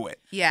know it.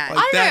 Yeah. I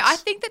don't know. I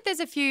think that there's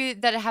a few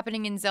that are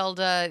happening in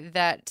Zelda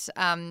that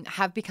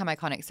have become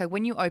iconic. So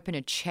when you open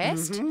a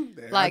chest,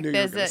 like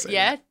there's a so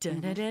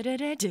that's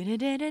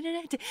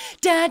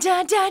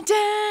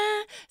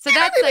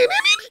like,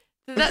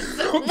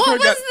 what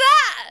was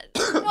that?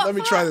 Let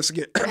me try this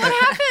again. What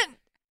happened?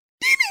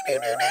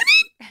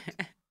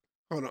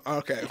 Hold on.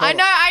 Okay. I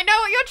know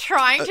what you're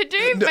trying to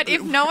do, but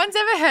if no one's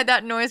ever heard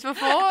that noise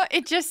before,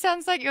 it just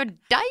sounds like you're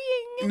dying.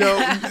 No.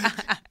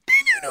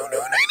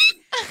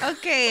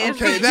 Okay,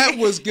 that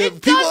was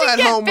good. People at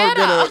home are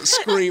gonna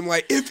scream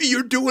like, "Iffy,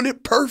 you're doing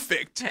it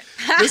perfect."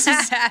 This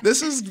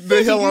is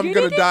the hill I'm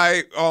gonna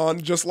die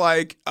on, just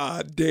like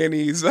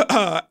Danny's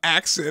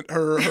accent,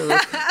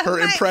 her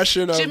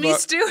impression of Jimmy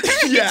Stewart.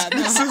 Yeah,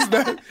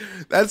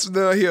 that's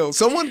the hill.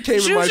 Someone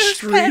came in my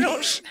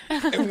street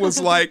and was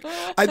like,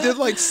 I did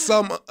like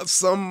some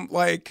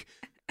like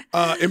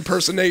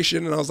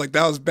impersonation, and I was like,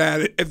 that was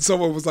bad. And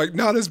someone was like,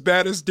 not as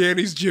bad as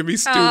Danny's Jimmy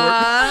Stewart.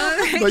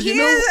 But he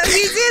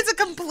is a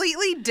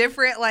completely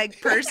different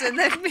person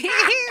than me.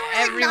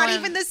 Not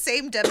even the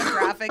same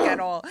demographic at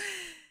all.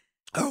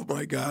 Oh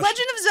my gosh.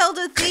 Legend of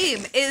Zelda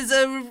theme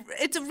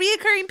it's a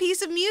reoccurring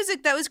piece of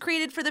music that was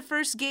created for the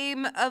first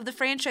game of the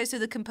franchise. So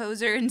the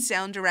composer and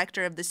sound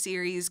director of the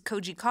series,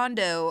 Koji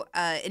Kondo,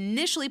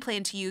 initially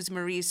planned to use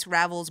Maurice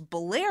Ravel's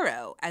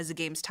Bolero as the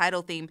game's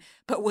title theme,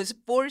 but was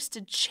forced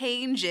to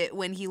change it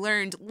when he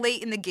learned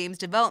late in the game's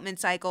development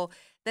cycle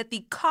that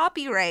the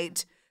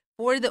copyright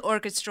for the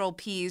orchestral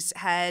piece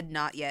had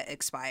not yet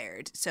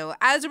expired. So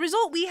as a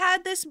result, we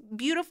had this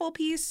beautiful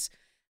piece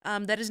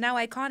that is now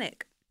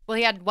iconic. Well,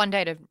 he had one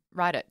day to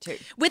write it too.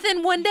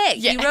 Within one day.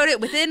 Yeah. He wrote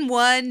it within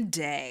one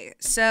day.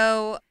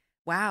 So,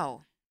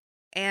 wow.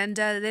 And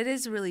that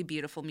is really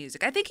beautiful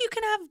music. I think you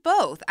can have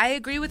both. I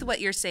agree with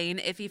what you're saying.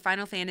 If you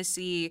Final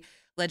Fantasy,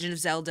 Legend of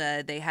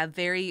Zelda, they have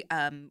very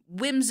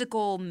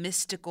whimsical,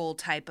 mystical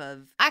type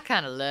of... I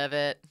kind of love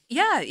it.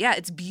 Yeah,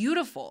 it's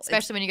beautiful.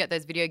 Especially when you get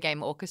those video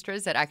game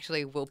orchestras that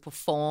actually will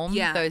perform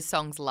those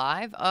songs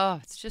live.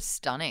 Oh, it's just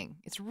stunning.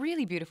 It's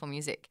really beautiful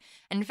music.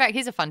 And in fact,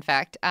 here's a fun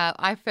fact.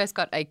 I first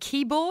got a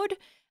keyboard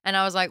and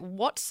I was like,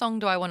 what song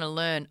do I want to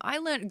learn? I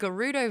learned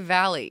Gerudo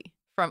Valley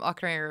from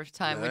Ocarina of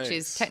Time, which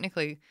is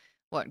technically...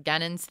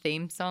 Ganon's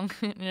theme song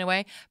in a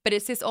way. But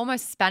it's this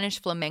almost Spanish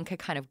flamenco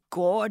kind of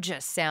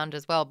gorgeous sound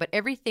as well. But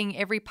every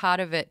part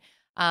of it,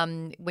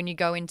 when you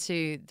go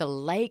into the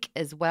lake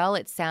as well,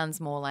 it sounds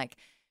more like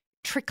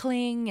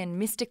trickling and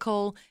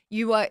mystical.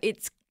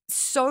 It's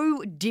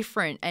so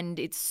different and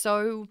it's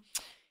so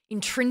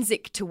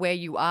intrinsic to where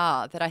you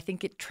are that I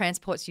think it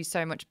transports you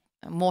so much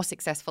more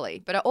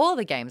successfully. But all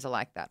the games are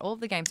like that. All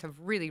of the games have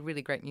really,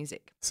 really great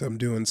music. So I'm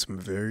doing some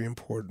very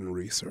important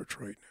research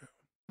right now.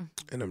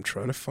 And I'm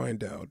trying to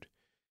find out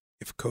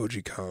if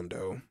Koji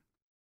Kondo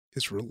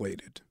is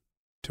related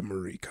to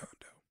Marie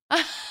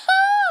Kondo.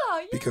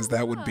 Because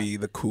that would be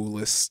the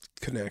coolest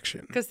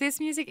connection. Because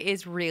this music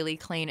is really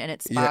clean and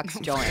it sparks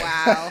joy.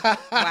 Wow.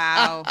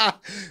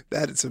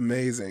 That is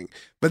amazing.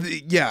 But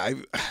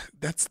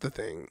that's the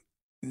thing.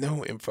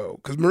 No info.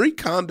 Because Marie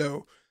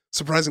Kondo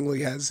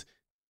surprisingly has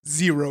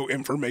zero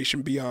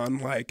information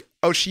beyond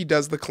she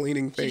does the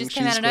cleaning thing. She just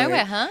came out of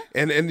nowhere, huh?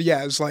 And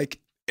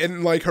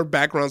it's her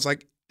background's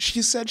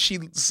she said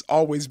she's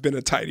always been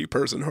a tidy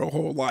person her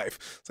whole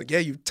life. It's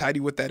you tidy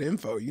with that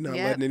info. You're not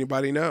letting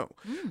anybody know.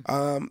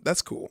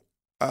 That's cool.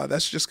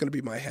 That's just going to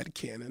be my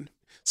headcanon.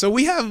 So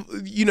we have,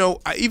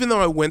 even though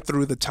I went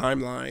through the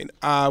timeline,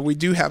 we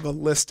do have a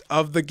list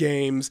of the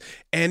games.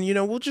 And,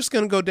 we're just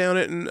going to go down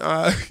it and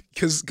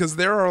because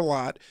there are a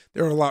lot.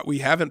 There are a lot we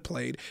haven't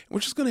played. And we're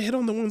just going to hit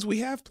on the ones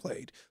we have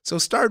played. So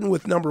starting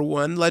with number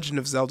 1, Legend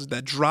of Zelda,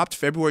 that dropped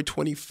February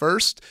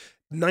 21st,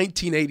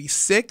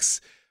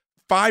 1986.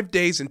 5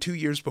 days and 2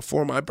 years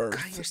before my birth.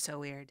 God, you're so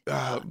weird.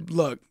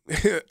 Look,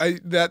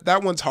 that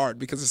one's hard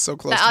because it's so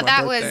close to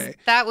my birthday.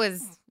 That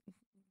was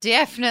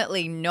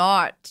definitely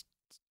not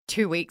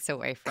 2 weeks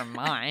away from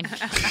mine.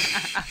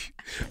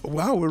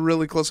 Wow, we're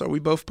really close. Are we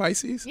both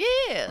Pisces?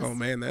 Yes. Oh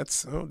man,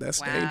 that's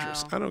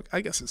dangerous.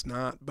 I guess it's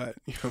not, but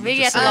we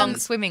get along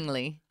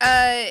swimmingly.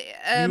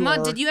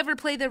 Mont, did you ever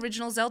play the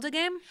original Zelda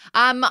game?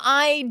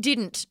 I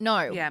didn't.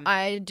 No. Yeah.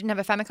 I didn't have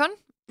a Famicom.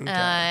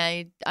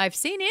 Okay. I've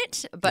seen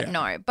it, but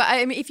no.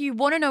 But if you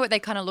want to know what they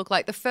kind of look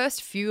like, the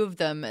first few of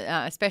them,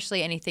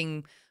 especially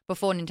anything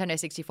before Nintendo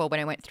 64 when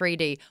it went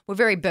 3D, were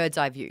very bird's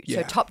eye view.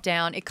 So top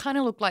down, it kind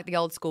of looked like the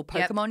old school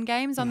Pokemon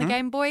games on the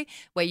Game Boy,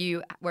 where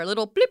you were a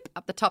little blip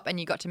up the top and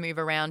you got to move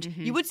around.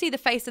 You would see the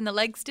face and the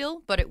legs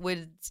still, but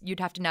you'd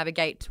have to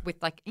navigate with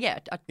a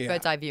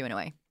bird's eye view in a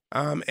way.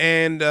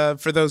 And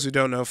for those who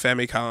don't know,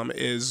 Famicom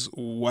is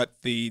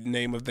what the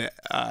name of the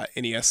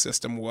NES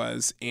system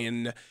was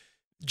in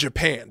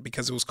Japan,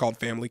 because it was called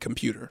Family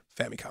Computer,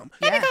 Famicom.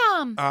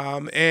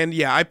 Famicom!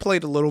 And I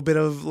played a little bit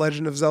of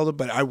Legend of Zelda,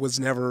 but I was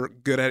never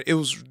good at it.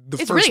 It's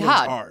first really one's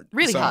hard. hard.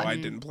 Really so hard. I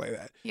didn't play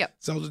that. Yep.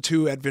 Zelda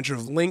 2 Adventure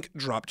of Link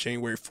dropped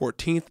January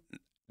 14th,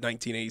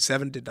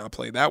 1987. Did not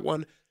play that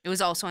one. It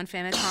was also on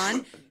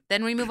Famicom.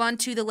 Then we move on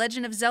to The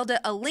Legend of Zelda,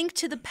 A Link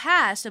to the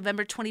Past,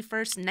 November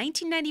 21st,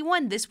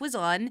 1991. This was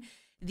on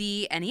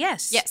the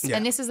NES. Yes,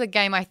 and this is a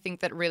game I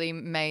think that really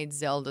made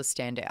Zelda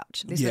stand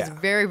out. This was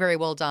very, very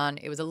well done.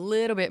 It was a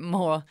little bit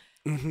more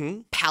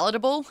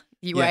palatable.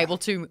 You were able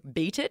to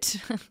beat it,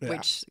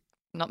 which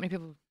not many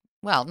people,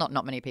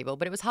 not many people,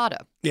 but it was harder.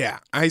 Yeah,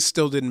 I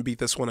still didn't beat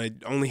this one. I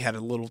only had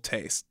a little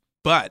taste.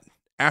 But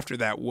after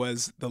that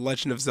was The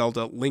Legend of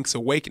Zelda Link's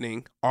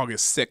Awakening,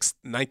 August 6th,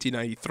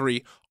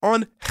 1993,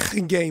 on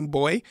Game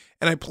Boy.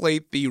 And I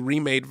played the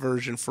remade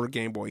version for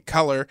Game Boy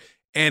Color.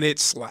 And it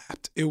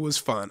slapped. It was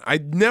fun.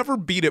 I'd never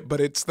beat it, but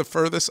it's the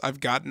furthest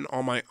I've gotten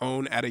on my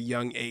own at a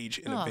young age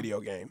in a video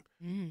game.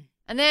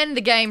 And then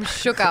the game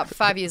shook up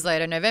 5 years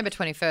later, November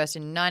 21st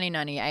in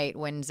 1998,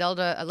 when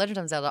Legend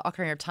of Zelda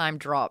Ocarina of Time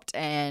dropped.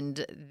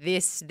 And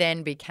this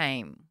then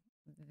became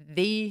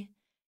the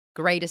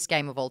greatest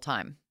game of all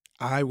time.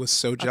 I was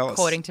so jealous.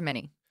 According to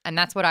many. And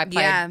that's what I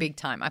played big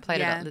time. I played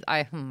it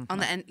on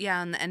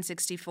the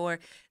N64.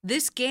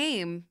 This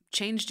game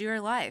changed your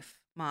life,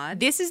 Maud.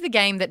 This is the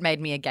game that made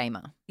me a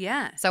gamer.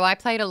 Yeah. So I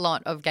played a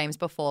lot of games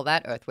before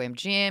that, Earthworm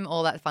Jim,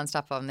 all that fun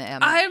stuff on the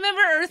I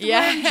remember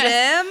Earthworm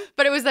Jim.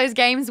 But it was those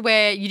games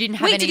where you didn't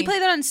have any... Wait, did you play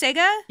that on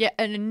Sega? Yeah,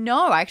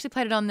 no, I actually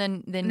played it on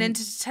the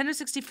Nintendo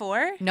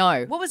 64?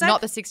 No. What was that?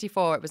 Not the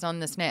 64, it was on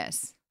the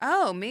SNES.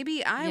 Oh,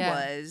 maybe I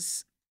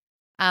was.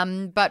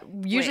 But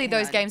usually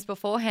those games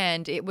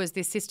beforehand, it was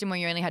this system where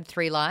you only had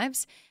 3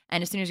 lives,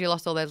 and as soon as you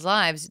lost all those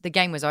lives, the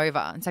game was over.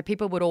 And so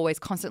people would always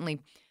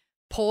constantly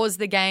pause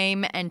the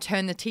game and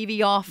turn the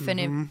TV off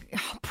and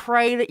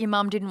pray that your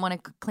mum didn't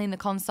want to clean the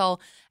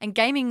console. And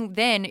gaming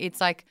then, it's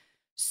like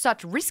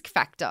such risk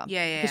factor.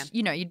 Yeah. Because,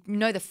 you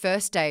know the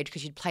first stage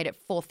because you'd played it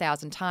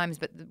 4,000 times,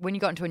 but when you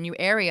got into a new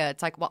area,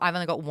 it's like, well, I've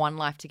only got 1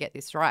 life to get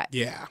this right.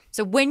 Yeah.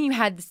 So when you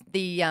had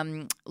the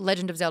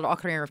Legend of Zelda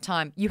Ocarina of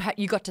Time,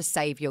 you got to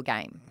save your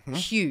game.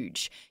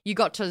 Huge. You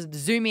got to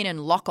zoom in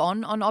and lock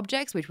on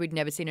objects, which we'd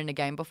never seen in a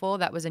game before.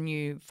 That was a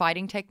new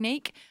fighting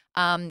technique.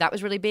 That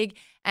was really big.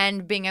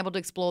 And being able to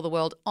explore the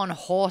world on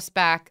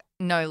horseback,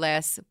 no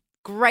less.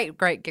 Great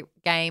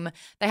game.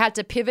 They had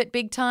to pivot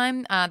big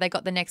time. They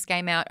got the next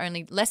game out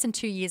only less than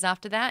 2 years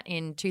after that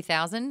in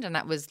 2000, and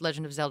that was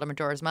Legend of Zelda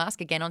Majora's Mask,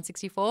 again on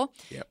 64.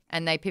 Yep.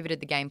 And they pivoted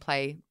the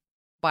gameplay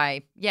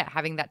by,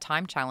 having that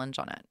time challenge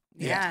on it.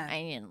 Yeah.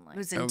 It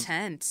was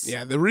intense.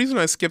 Yeah, the reason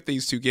I skipped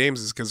these 2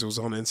 games is because it was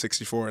on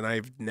N64, and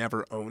I've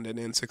never owned an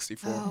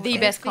N64. The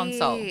best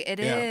console. It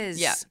is.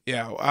 Yeah.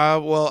 Yeah.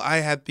 Well, I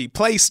had the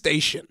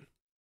PlayStation.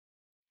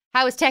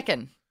 How was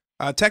Tekken?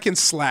 Tekken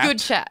slapped. Good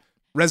chat.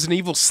 Resident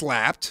Evil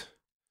slapped.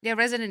 Yeah,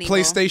 Resident Evil.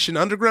 PlayStation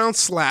Underground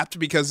slapped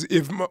because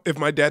if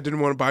my dad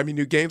didn't want to buy me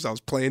new games, I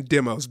was playing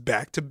demos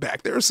back to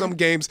back. There are some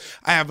games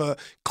I have a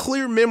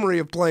clear memory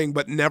of playing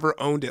but never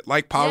owned it,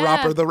 like Pa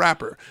Rapper the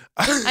Rapper.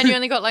 And you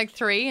only got like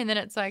 3, and then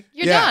it's like,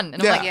 you're done.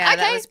 And I'm like, okay,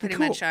 that was pretty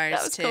cool. much ours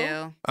That was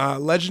too. Cool.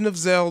 Legend of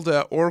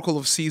Zelda Oracle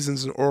of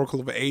Seasons and Oracle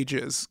of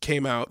Ages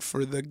came out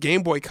for the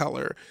Game Boy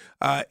Color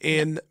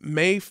in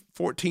May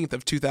 14th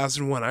of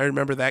 2001. I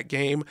remember that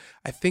game.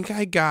 I think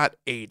I got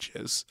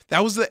Ages.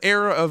 That was the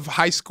era of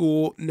high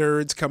school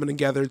nerds coming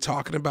together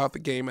talking about the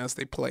game as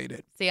they played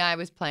it. See, I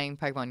was playing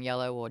Pokemon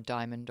Yellow or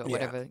Diamond or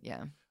whatever.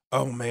 Yeah.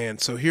 Oh man,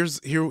 so here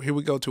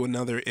we go to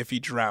another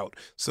iffy drought.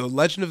 So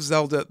Legend of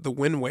Zelda The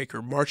Wind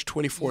Waker, March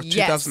 24th,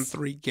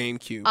 2003,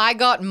 GameCube. I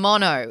got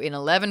mono in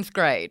 11th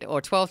grade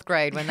or 12th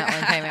grade when that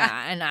one came out,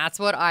 and that's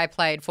what I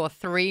played for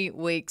 3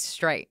 weeks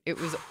straight. It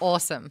was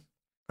awesome.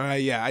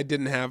 Yeah, I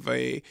didn't have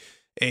a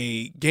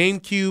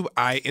GameCube.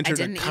 I entered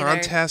a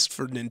contest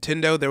for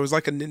Nintendo. There was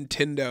like a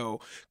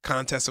Nintendo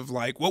contest of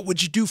like, what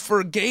would you do for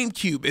a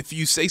GameCube? If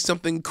you say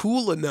something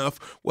cool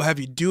enough, we'll have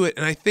you do it.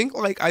 And I think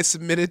like I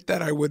submitted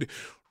that I would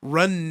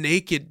run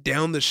naked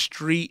down the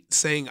street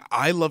saying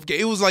I love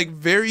games. It was like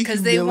very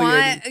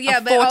humiliating. Because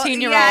they want, a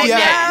 14-year-old.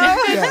 Yeah.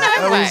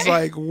 No I way. was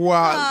like,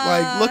 wow.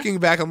 Like looking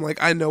back, I'm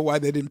like, I know why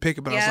they didn't pick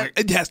it, but I was like,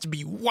 it has to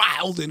be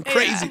wild and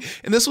crazy.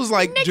 And this was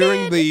like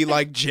during the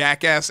like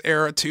Jackass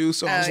era too.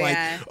 So I was like,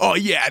 oh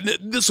yeah,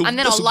 this will. And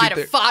then I'll light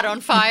a fart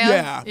on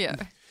fire. Yeah.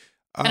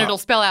 And it'll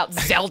spell out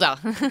Zelda.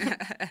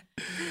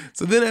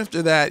 So then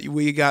after that,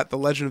 we got The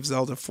Legend of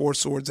Zelda 4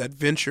 Swords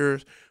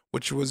Adventure,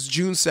 which was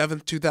June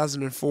 7th,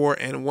 2004.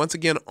 And once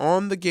again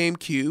on the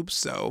GameCube.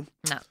 So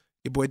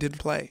your boy didn't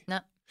play. No.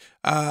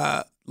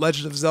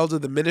 Legend of Zelda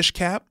The Minish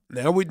Cap.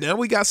 Now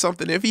we got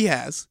something if he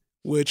has,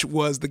 which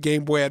was the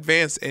Game Boy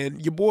Advance.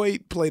 And your boy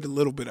played a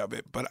little bit of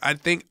it, but I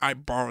think I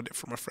borrowed it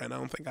from a friend. I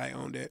don't think I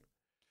owned it.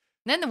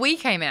 And then the Wii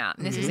came out,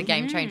 and this was a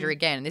game changer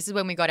again. And this is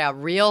when we got our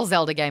real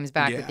Zelda games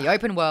back with the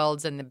open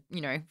worlds and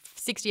the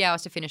 60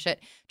 hours to finish it.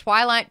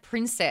 Twilight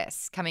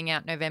Princess coming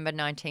out November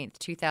 19th,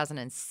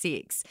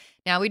 2006.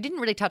 Now, we didn't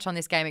really touch on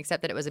this game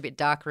except that it was a bit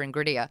darker and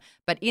grittier.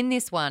 But in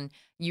this one,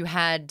 you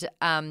had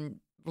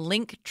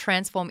Link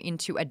transform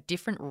into a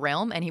different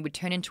realm, and he would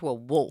turn into a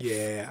wolf.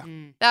 Yeah.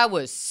 That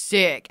was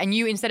sick. And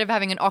you, instead of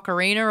having an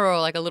ocarina or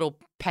like a little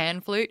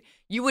pan flute,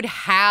 you would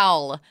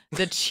howl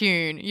the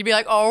tune. You'd be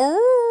like,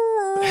 oh.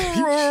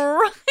 It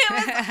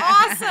was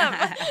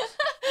awesome.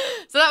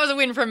 So that was a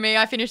win from me.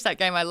 I finished that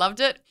game. I loved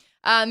it.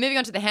 Moving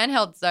on to the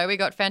handhelds, though, we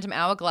got Phantom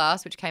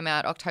Hourglass, which came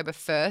out October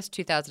 1st,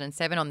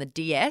 2007 on the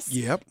DS.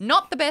 Yep.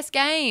 Not the best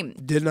game.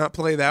 Did not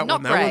play that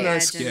Not one. That great. one I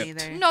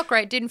skipped. Not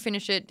great. Didn't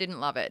finish it. Didn't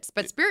love it.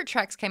 But Spirit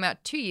Tracks came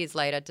out 2 years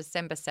later,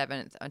 December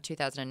 7th,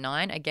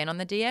 2009, again on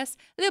the DS.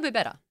 A little bit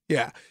better.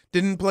 Yeah,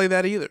 didn't play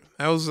that either.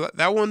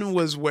 That one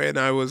was when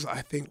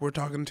I think we're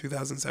talking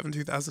 2007,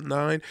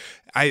 2009.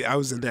 I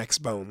was in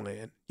X-Bone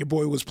land. Your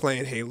boy was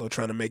playing Halo,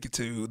 trying to make it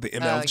to the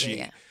MLG.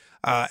 Yeah.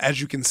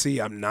 As you can see,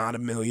 I'm not a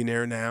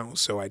millionaire now,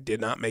 so I did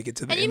not make it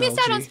to the MLG. And you missed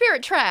out on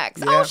Spirit Tracks.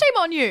 Yeah. Oh, shame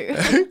on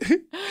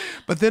you.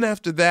 But then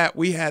after that,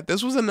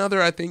 this was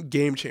another, I think,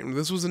 game changer.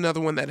 This was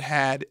another one that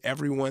had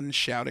everyone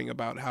shouting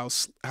about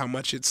how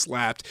much it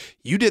slapped.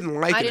 You didn't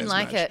like it I didn't as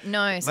like much. it. No,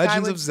 Legends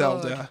Skyward of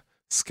Zelda. Sword.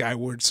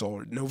 Skyward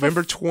Sword,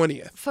 November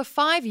 20th. For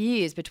 5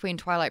 years between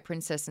Twilight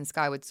Princess and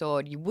Skyward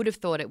Sword, you would have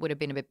thought it would have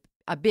been a bit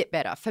a bit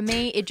better. For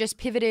me, it just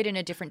pivoted in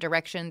a different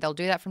direction. They'll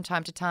do that from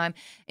time to time.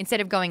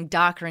 Instead of going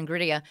darker and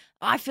grittier,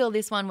 I feel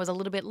this one was a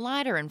little bit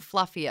lighter and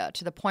fluffier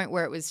to the point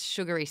where it was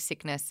sugary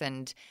sickness.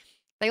 And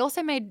they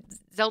also made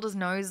Zelda's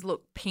nose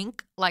look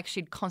pink, like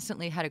she'd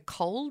constantly had a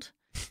cold.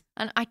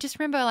 And I just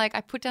remember, like,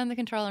 I put down the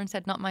controller and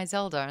said, "Not my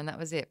Zelda," and that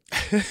was it.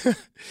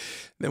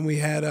 Then we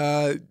had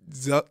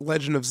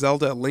Legend of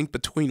Zelda: A Link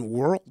Between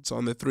Worlds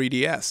on the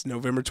 3DS,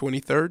 November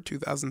 23rd,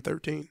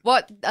 2013.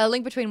 What A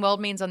Link Between World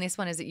means on this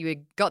one is that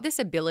you got this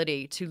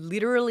ability to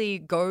literally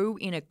go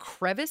in a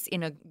crevice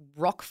in a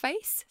rock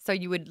face. So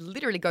you would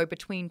literally go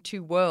between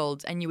two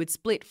worlds and you would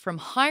split from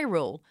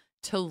Hyrule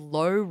to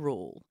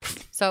Lorule.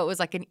 So it was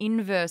like an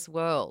inverse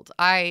world.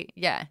 I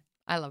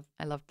loved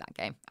that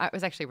game. It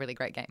was actually a really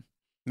great game.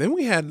 Then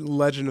we had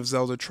Legend of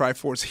Zelda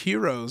Triforce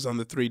Heroes on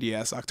the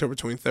 3DS, October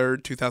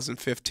 23rd,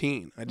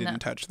 2015. I didn't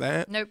touch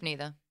that. Nope,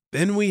 neither.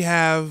 Then we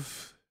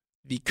have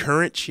the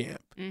current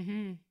champ,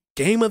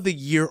 Game of the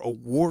Year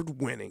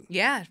award-winning.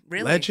 Yeah,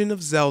 really. Legend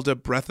of Zelda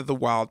Breath of the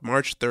Wild,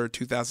 March 3rd,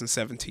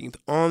 2017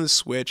 on the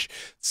Switch.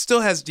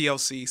 Still has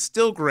DLC,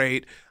 still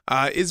great.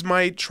 Is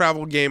my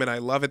travel game, and I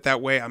love it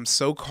that way. I'm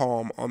so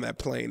calm on that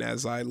plane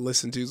as I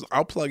listen to.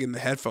 I'll plug in the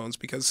headphones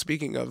because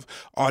speaking of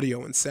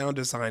audio and sound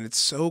design, it's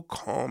so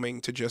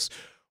calming to just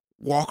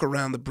walk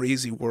around the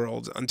breezy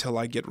world until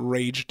I get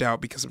raged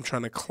out because I'm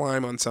trying to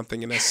climb on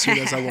something. And as soon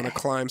as I want to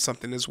climb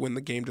something is when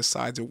the game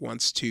decides it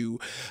wants to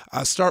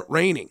start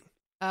raining.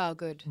 Oh,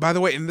 good. By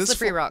the way, in this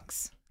slippery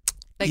rocks.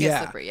 They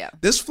get slippery, yeah.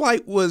 This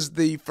flight was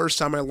the first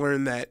time I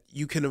learned that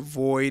you can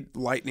avoid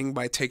lightning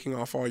by taking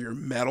off all your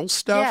metal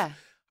stuff. Yeah.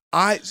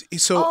 I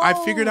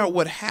figured out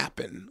what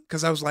happened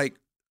because I was like,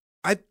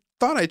 I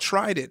thought I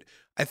tried it.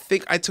 I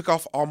think I took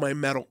off all my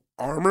metal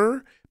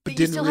armor, but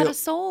you still had a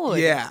sword.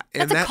 Yeah,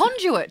 and that's a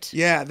conduit.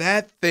 Yeah,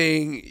 that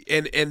thing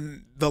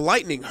and the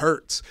lightning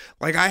hurts.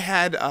 Like I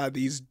had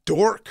these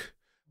dork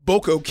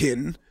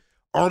Bokokin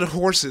on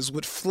horses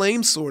with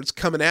flame swords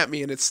coming at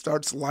me, and it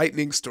starts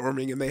lightning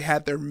storming, and they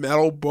had their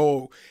metal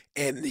bow,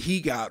 and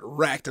he got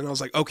wrecked. And I was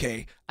like,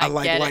 okay, I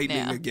like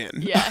lightning again.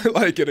 Yeah. I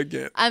like it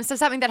again. So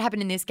something that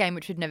happened in this game,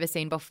 which we've never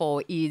seen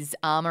before, is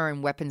armor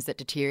and weapons that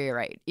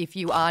deteriorate. If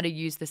you are to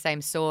use the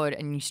same sword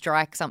and you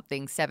strike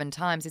something 7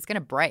 times, it's going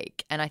to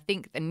break. And I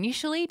think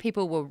initially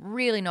people were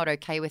really not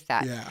okay with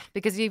that. Yeah.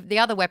 Because the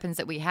other weapons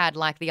that we had,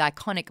 like the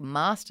iconic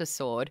Master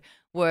Sword,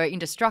 were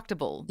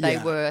indestructible. They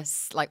were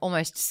like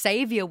almost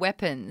savior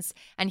weapons.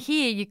 And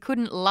here you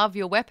couldn't love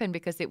your weapon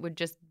because it would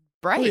just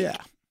break. Oh, yeah.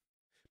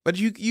 But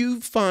you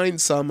find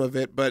some of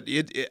it, but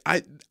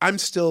I'm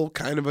still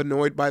kind of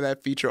annoyed by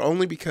that feature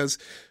only because,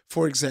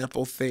 for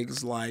example,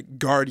 things like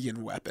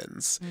guardian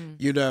weapons,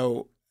 you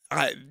know,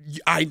 I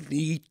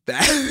need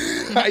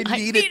that. I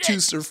need it to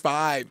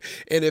survive.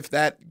 And if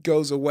that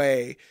goes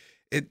away,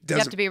 it doesn't.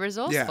 You have to be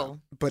resourceful.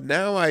 Yeah. But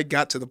now I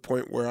got to the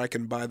point where I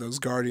can buy those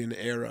guardian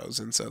arrows,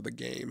 and so the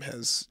game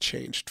has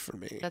changed for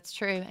me. That's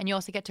true. And you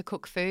also get to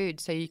cook food,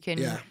 so you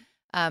can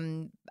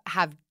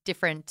have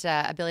different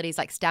abilities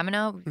like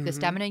stamina, the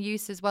stamina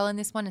use as well in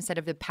this one instead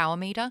of the power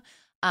meter.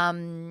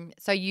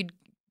 So you'd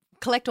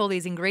collect all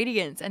these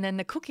ingredients, and then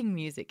the cooking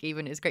music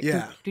even is great.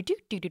 Yeah.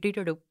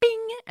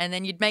 Bing, and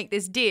then you'd make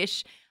this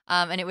dish,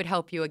 and it would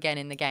help you again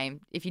in the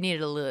game if you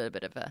needed a little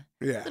bit of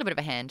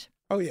a hand.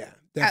 Oh yeah,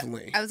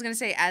 definitely. I was going to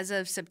say, as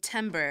of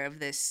September of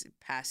this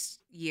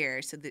past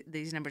year, so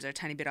these numbers are a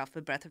tiny bit off,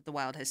 but Breath of the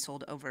Wild has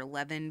sold over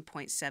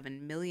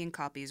 11.7 million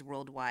copies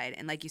worldwide.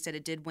 And like you said,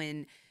 it did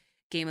win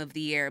Game of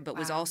the Year, but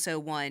was also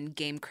won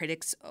Game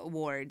Critics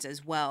Awards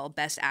as well.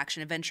 Best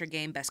Action Adventure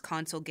Game, Best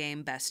Console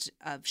Game, Best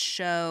of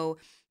Show.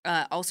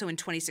 Also in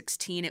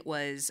 2016, it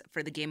was,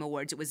 for the Game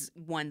Awards, it was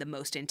won the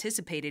most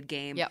anticipated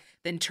game,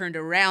 then turned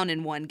around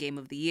and won Game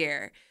of the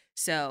Year.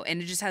 So, and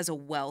it just has a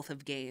wealth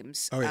of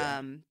games. Oh,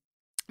 yeah.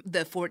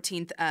 The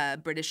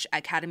 14th British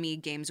Academy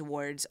Games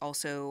Awards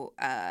also,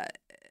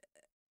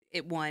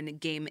 it won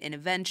Game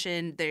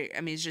Innovation.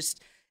 It's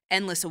just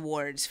endless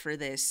awards for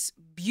this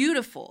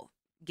beautiful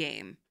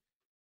game.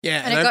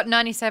 Yeah, and it got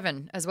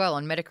 97 as well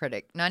on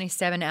Metacritic.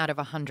 97 out of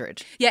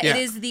 100. Yeah, it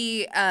is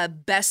the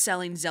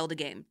best-selling Zelda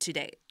game to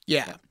date.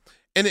 Yeah.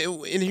 And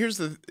here's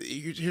the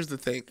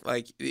thing.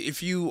 Like,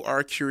 if you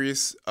are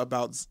curious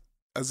about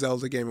a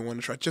Zelda game and want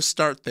to try, just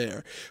start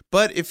there.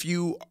 But if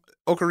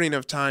Ocarina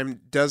of Time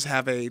does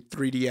have a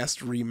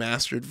 3DS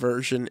remastered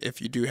version.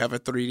 If you do have a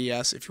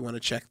 3DS, if you want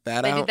to check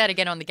that out. They did that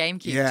again on the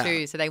GameCube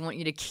too, so they want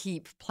you to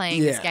keep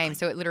playing this game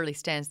so it literally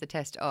stands the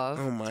test of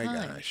my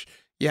time. gosh.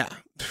 Yeah.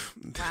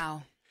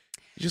 Wow.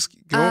 Just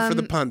going for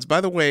the puns.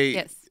 By the way,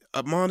 yes.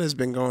 Amon has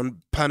been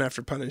going pun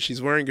after pun, and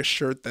she's wearing a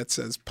shirt that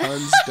says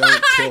 "Puns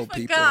don't kill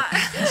people."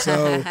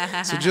 So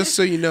just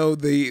so you know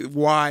the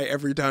why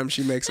every time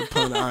she makes a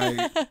pun,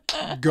 I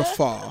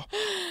guffaw.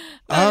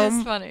 That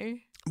is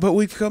funny. But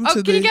we've come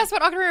to can you guess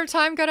what Ocarina of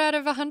Time got out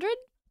of 100?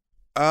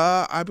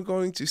 I'm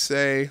going to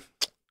say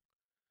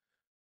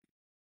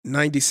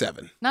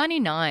 97.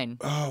 99.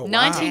 Oh, wow.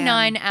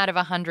 99 out of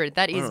 100.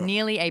 That is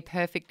nearly a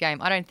perfect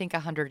game. I don't think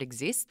 100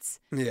 exists.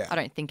 Yeah. I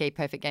don't think a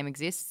perfect game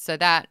exists. So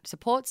that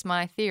supports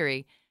my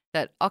theory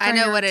that I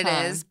know Ocarina what of it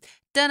Time. is.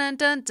 Dun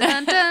dun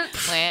dun dun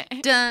Meh.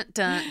 dun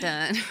dun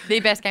dun. The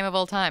best game of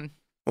all time.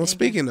 Well,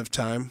 speaking of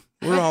time,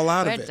 we're all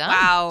out of We're it. done.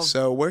 Wow.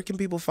 So where can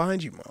people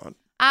find you, Maud?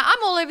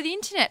 I'm all over the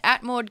internet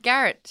at Maud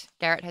Garrett.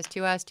 Garrett has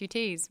 2 R's, 2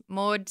 T's.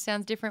 Maud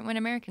sounds different when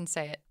Americans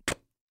say it.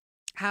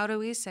 How do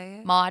we say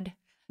it? Maud.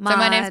 So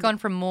my name's Maud. gone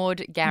from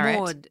Maud Garrett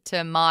Maud.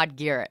 to Maud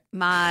Garrett.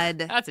 Maud.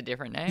 That's a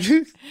different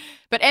name.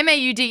 But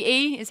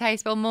M-A-U-D-E is how you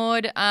spell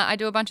Maud. I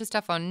do a bunch of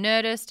stuff on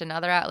Nerdist and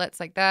other outlets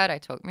like that. I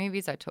talk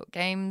movies. I talk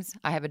games.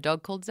 I have a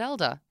dog called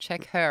Zelda.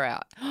 Check her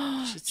out.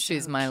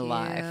 She's so my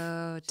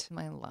life. cute.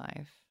 My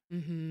life.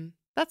 Mm-hmm.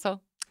 That's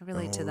all. I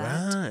relate to All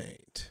that.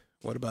 right.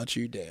 What about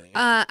you, Danny?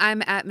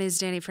 I'm at Ms.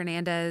 Danny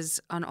Fernandez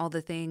on all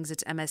the things.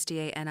 It's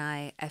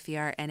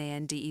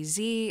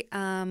MSDANIFERNANDEZ.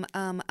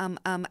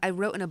 I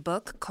wrote in a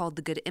book called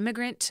The Good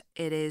Immigrant.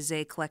 It is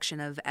a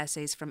collection of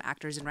essays from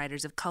actors and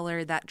writers of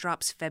color that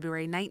drops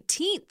February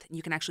 19th.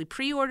 You can actually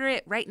pre-order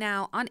it right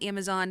now on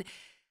Amazon.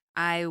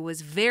 I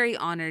was very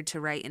honored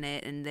to write in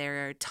it, and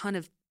there are a ton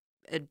of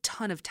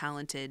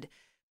talented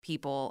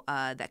people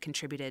that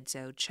contributed.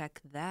 So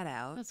check that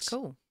out. That's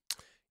cool.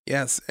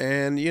 Yes,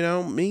 and you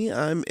know me,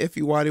 I'm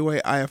Ify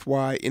Wadiwe,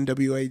 IFYNWADIWE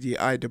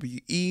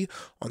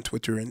on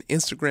Twitter and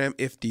Instagram,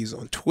 Ifdy's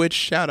on Twitch.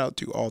 Shout out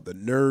to all the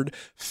nerd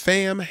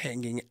fam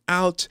hanging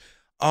out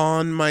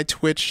on my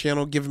Twitch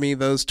channel. Give me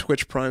those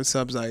Twitch Prime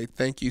subs. I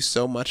thank you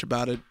so much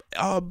about it.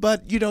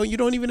 But you know, you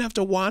don't even have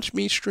to watch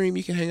me stream.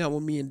 You can hang out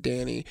with me and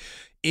Danny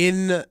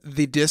in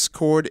the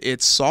Discord.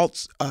 It's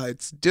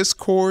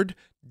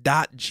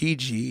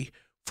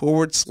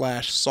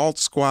discord.gg/Salt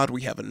Squad.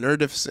 We have a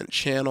Nerdificent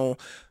channel.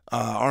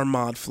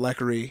 Armand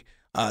Fleckery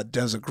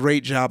does a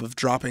great job of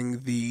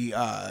dropping the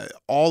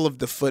all of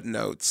the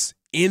footnotes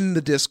in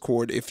the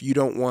Discord if you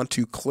don't want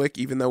to click,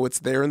 even though it's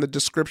there in the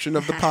description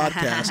of the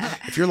podcast.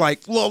 If you're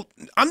like, well,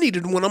 I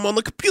needed when I'm on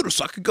the computer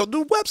so I could go to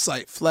the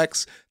website.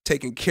 Flex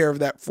taking care of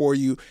that for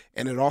you,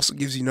 and it also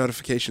gives you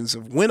notifications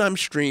of when I'm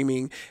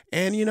streaming,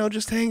 and you know,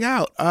 just hang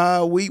out.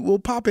 We'll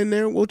pop in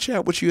there, we'll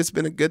chat with you. It's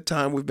been a good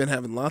time. We've been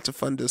having lots of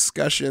fun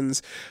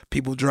discussions,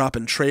 people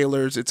dropping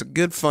trailers. It's a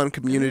good fun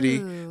community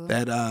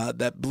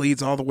that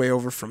bleeds all the way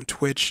over from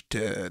Twitch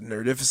to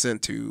Nerdificent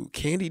to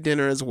Candy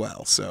Dinner as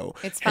well. So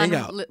It's hang fun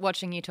out.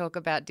 watching you talk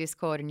about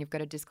Discord and you've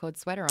got a Discord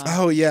sweater on.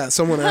 Oh yeah,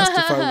 someone asked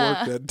if I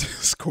worked at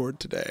Discord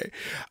today.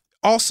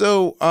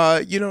 Also,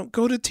 you know,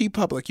 go to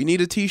TeePublic. You need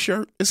a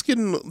t-shirt. It's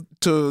getting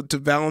to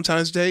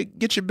Valentine's Day.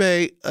 Get your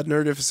bae a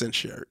Nerdificent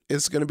shirt.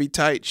 It's going to be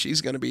tight. She's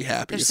going to be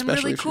happy. There's some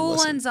especially really if you cool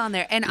listen. ones on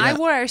there. And I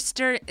wore our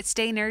Stay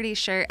Nerdy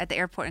shirt at the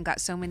airport and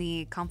got so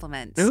many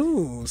compliments.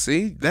 Ooh,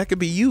 see? That could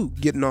be you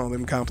getting all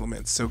them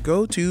compliments. So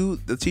go to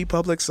the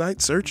TeePublic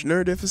site, search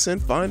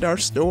Nerdificent, find our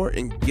store,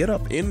 and get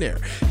up in there.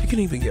 You can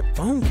even get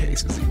phone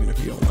cases even if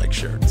you don't like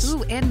shirts.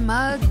 Ooh, and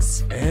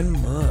mugs. And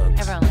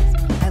mugs. Everyone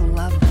likes mugs. I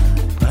love mugs.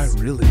 I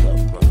really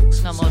love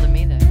mugs. Not more than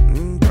me, though.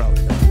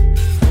 Probably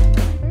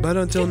not. But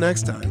until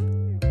next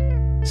time,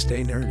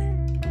 stay nerdy.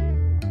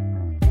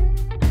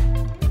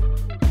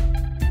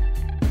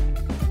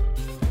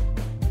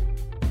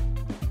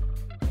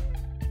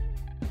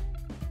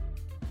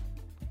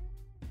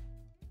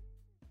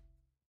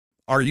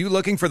 Are you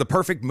looking for the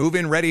perfect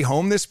move-in ready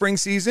home this spring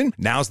season?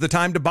 Now's the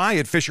time to buy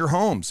at Fisher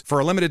Homes. For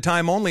a limited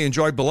time only,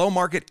 enjoy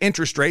below-market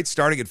interest rates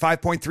starting at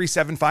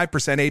 5.375%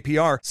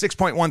 APR,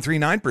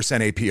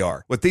 6.139%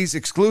 APR. With these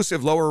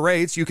exclusive lower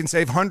rates, you can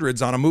save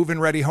hundreds on a move-in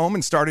ready home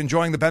and start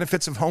enjoying the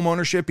benefits of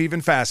homeownership even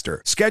faster.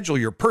 Schedule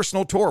your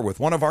personal tour with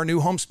one of our new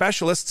home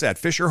specialists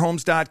at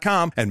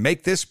FisherHomes.com and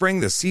make this spring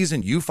the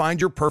season you find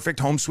your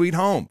perfect home sweet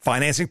home.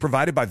 Financing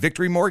provided by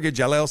Victory Mortgage,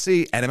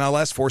 LLC,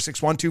 NMLS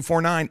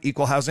 461249,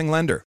 Equal Housing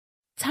Lender.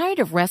 Tired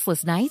of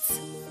restless nights?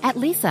 At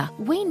Leesa,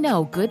 we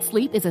know good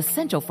sleep is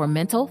essential for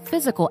mental,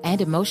 physical, and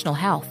emotional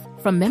health.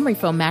 From memory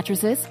foam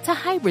mattresses to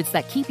hybrids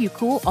that keep you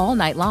cool all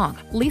night long,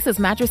 Leesa's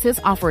mattresses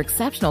offer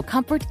exceptional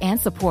comfort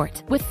and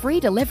support with free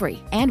delivery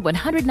and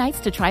 100 nights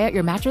to try out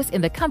your mattress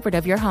in the comfort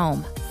of your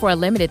home. For a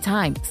limited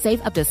time,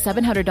 save up to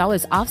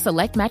 $700 off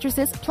select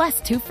mattresses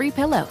plus 2 free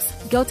pillows.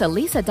 Go to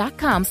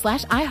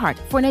leesa.com/iHeart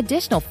for an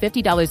additional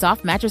 $50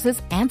 off mattresses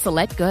and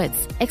select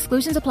goods.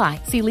 Exclusions apply.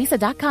 See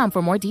leesa.com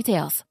for more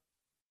details.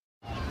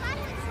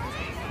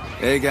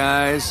 Hey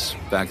guys,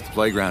 back at the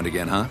playground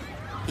again, huh?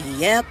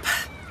 Yep.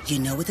 You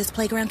know what this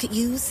playground could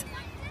use?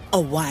 A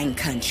wine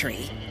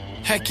country.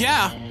 Heck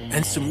yeah,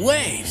 and some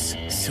waves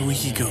so we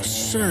could go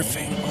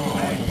surfing.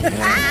 Oh,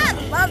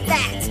 yeah. Love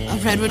that. A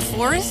redwood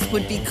forest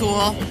would be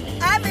cool.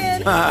 I'm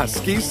in.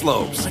 Ski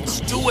slopes.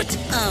 Let's do it.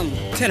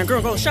 Can a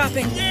girl go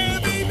shopping? Yeah,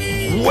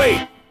 baby.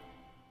 Wait!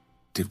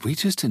 Did we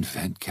just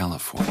invent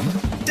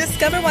California?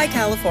 Discover why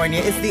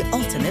California is the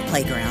ultimate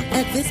playground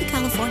at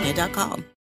visitcalifornia.com.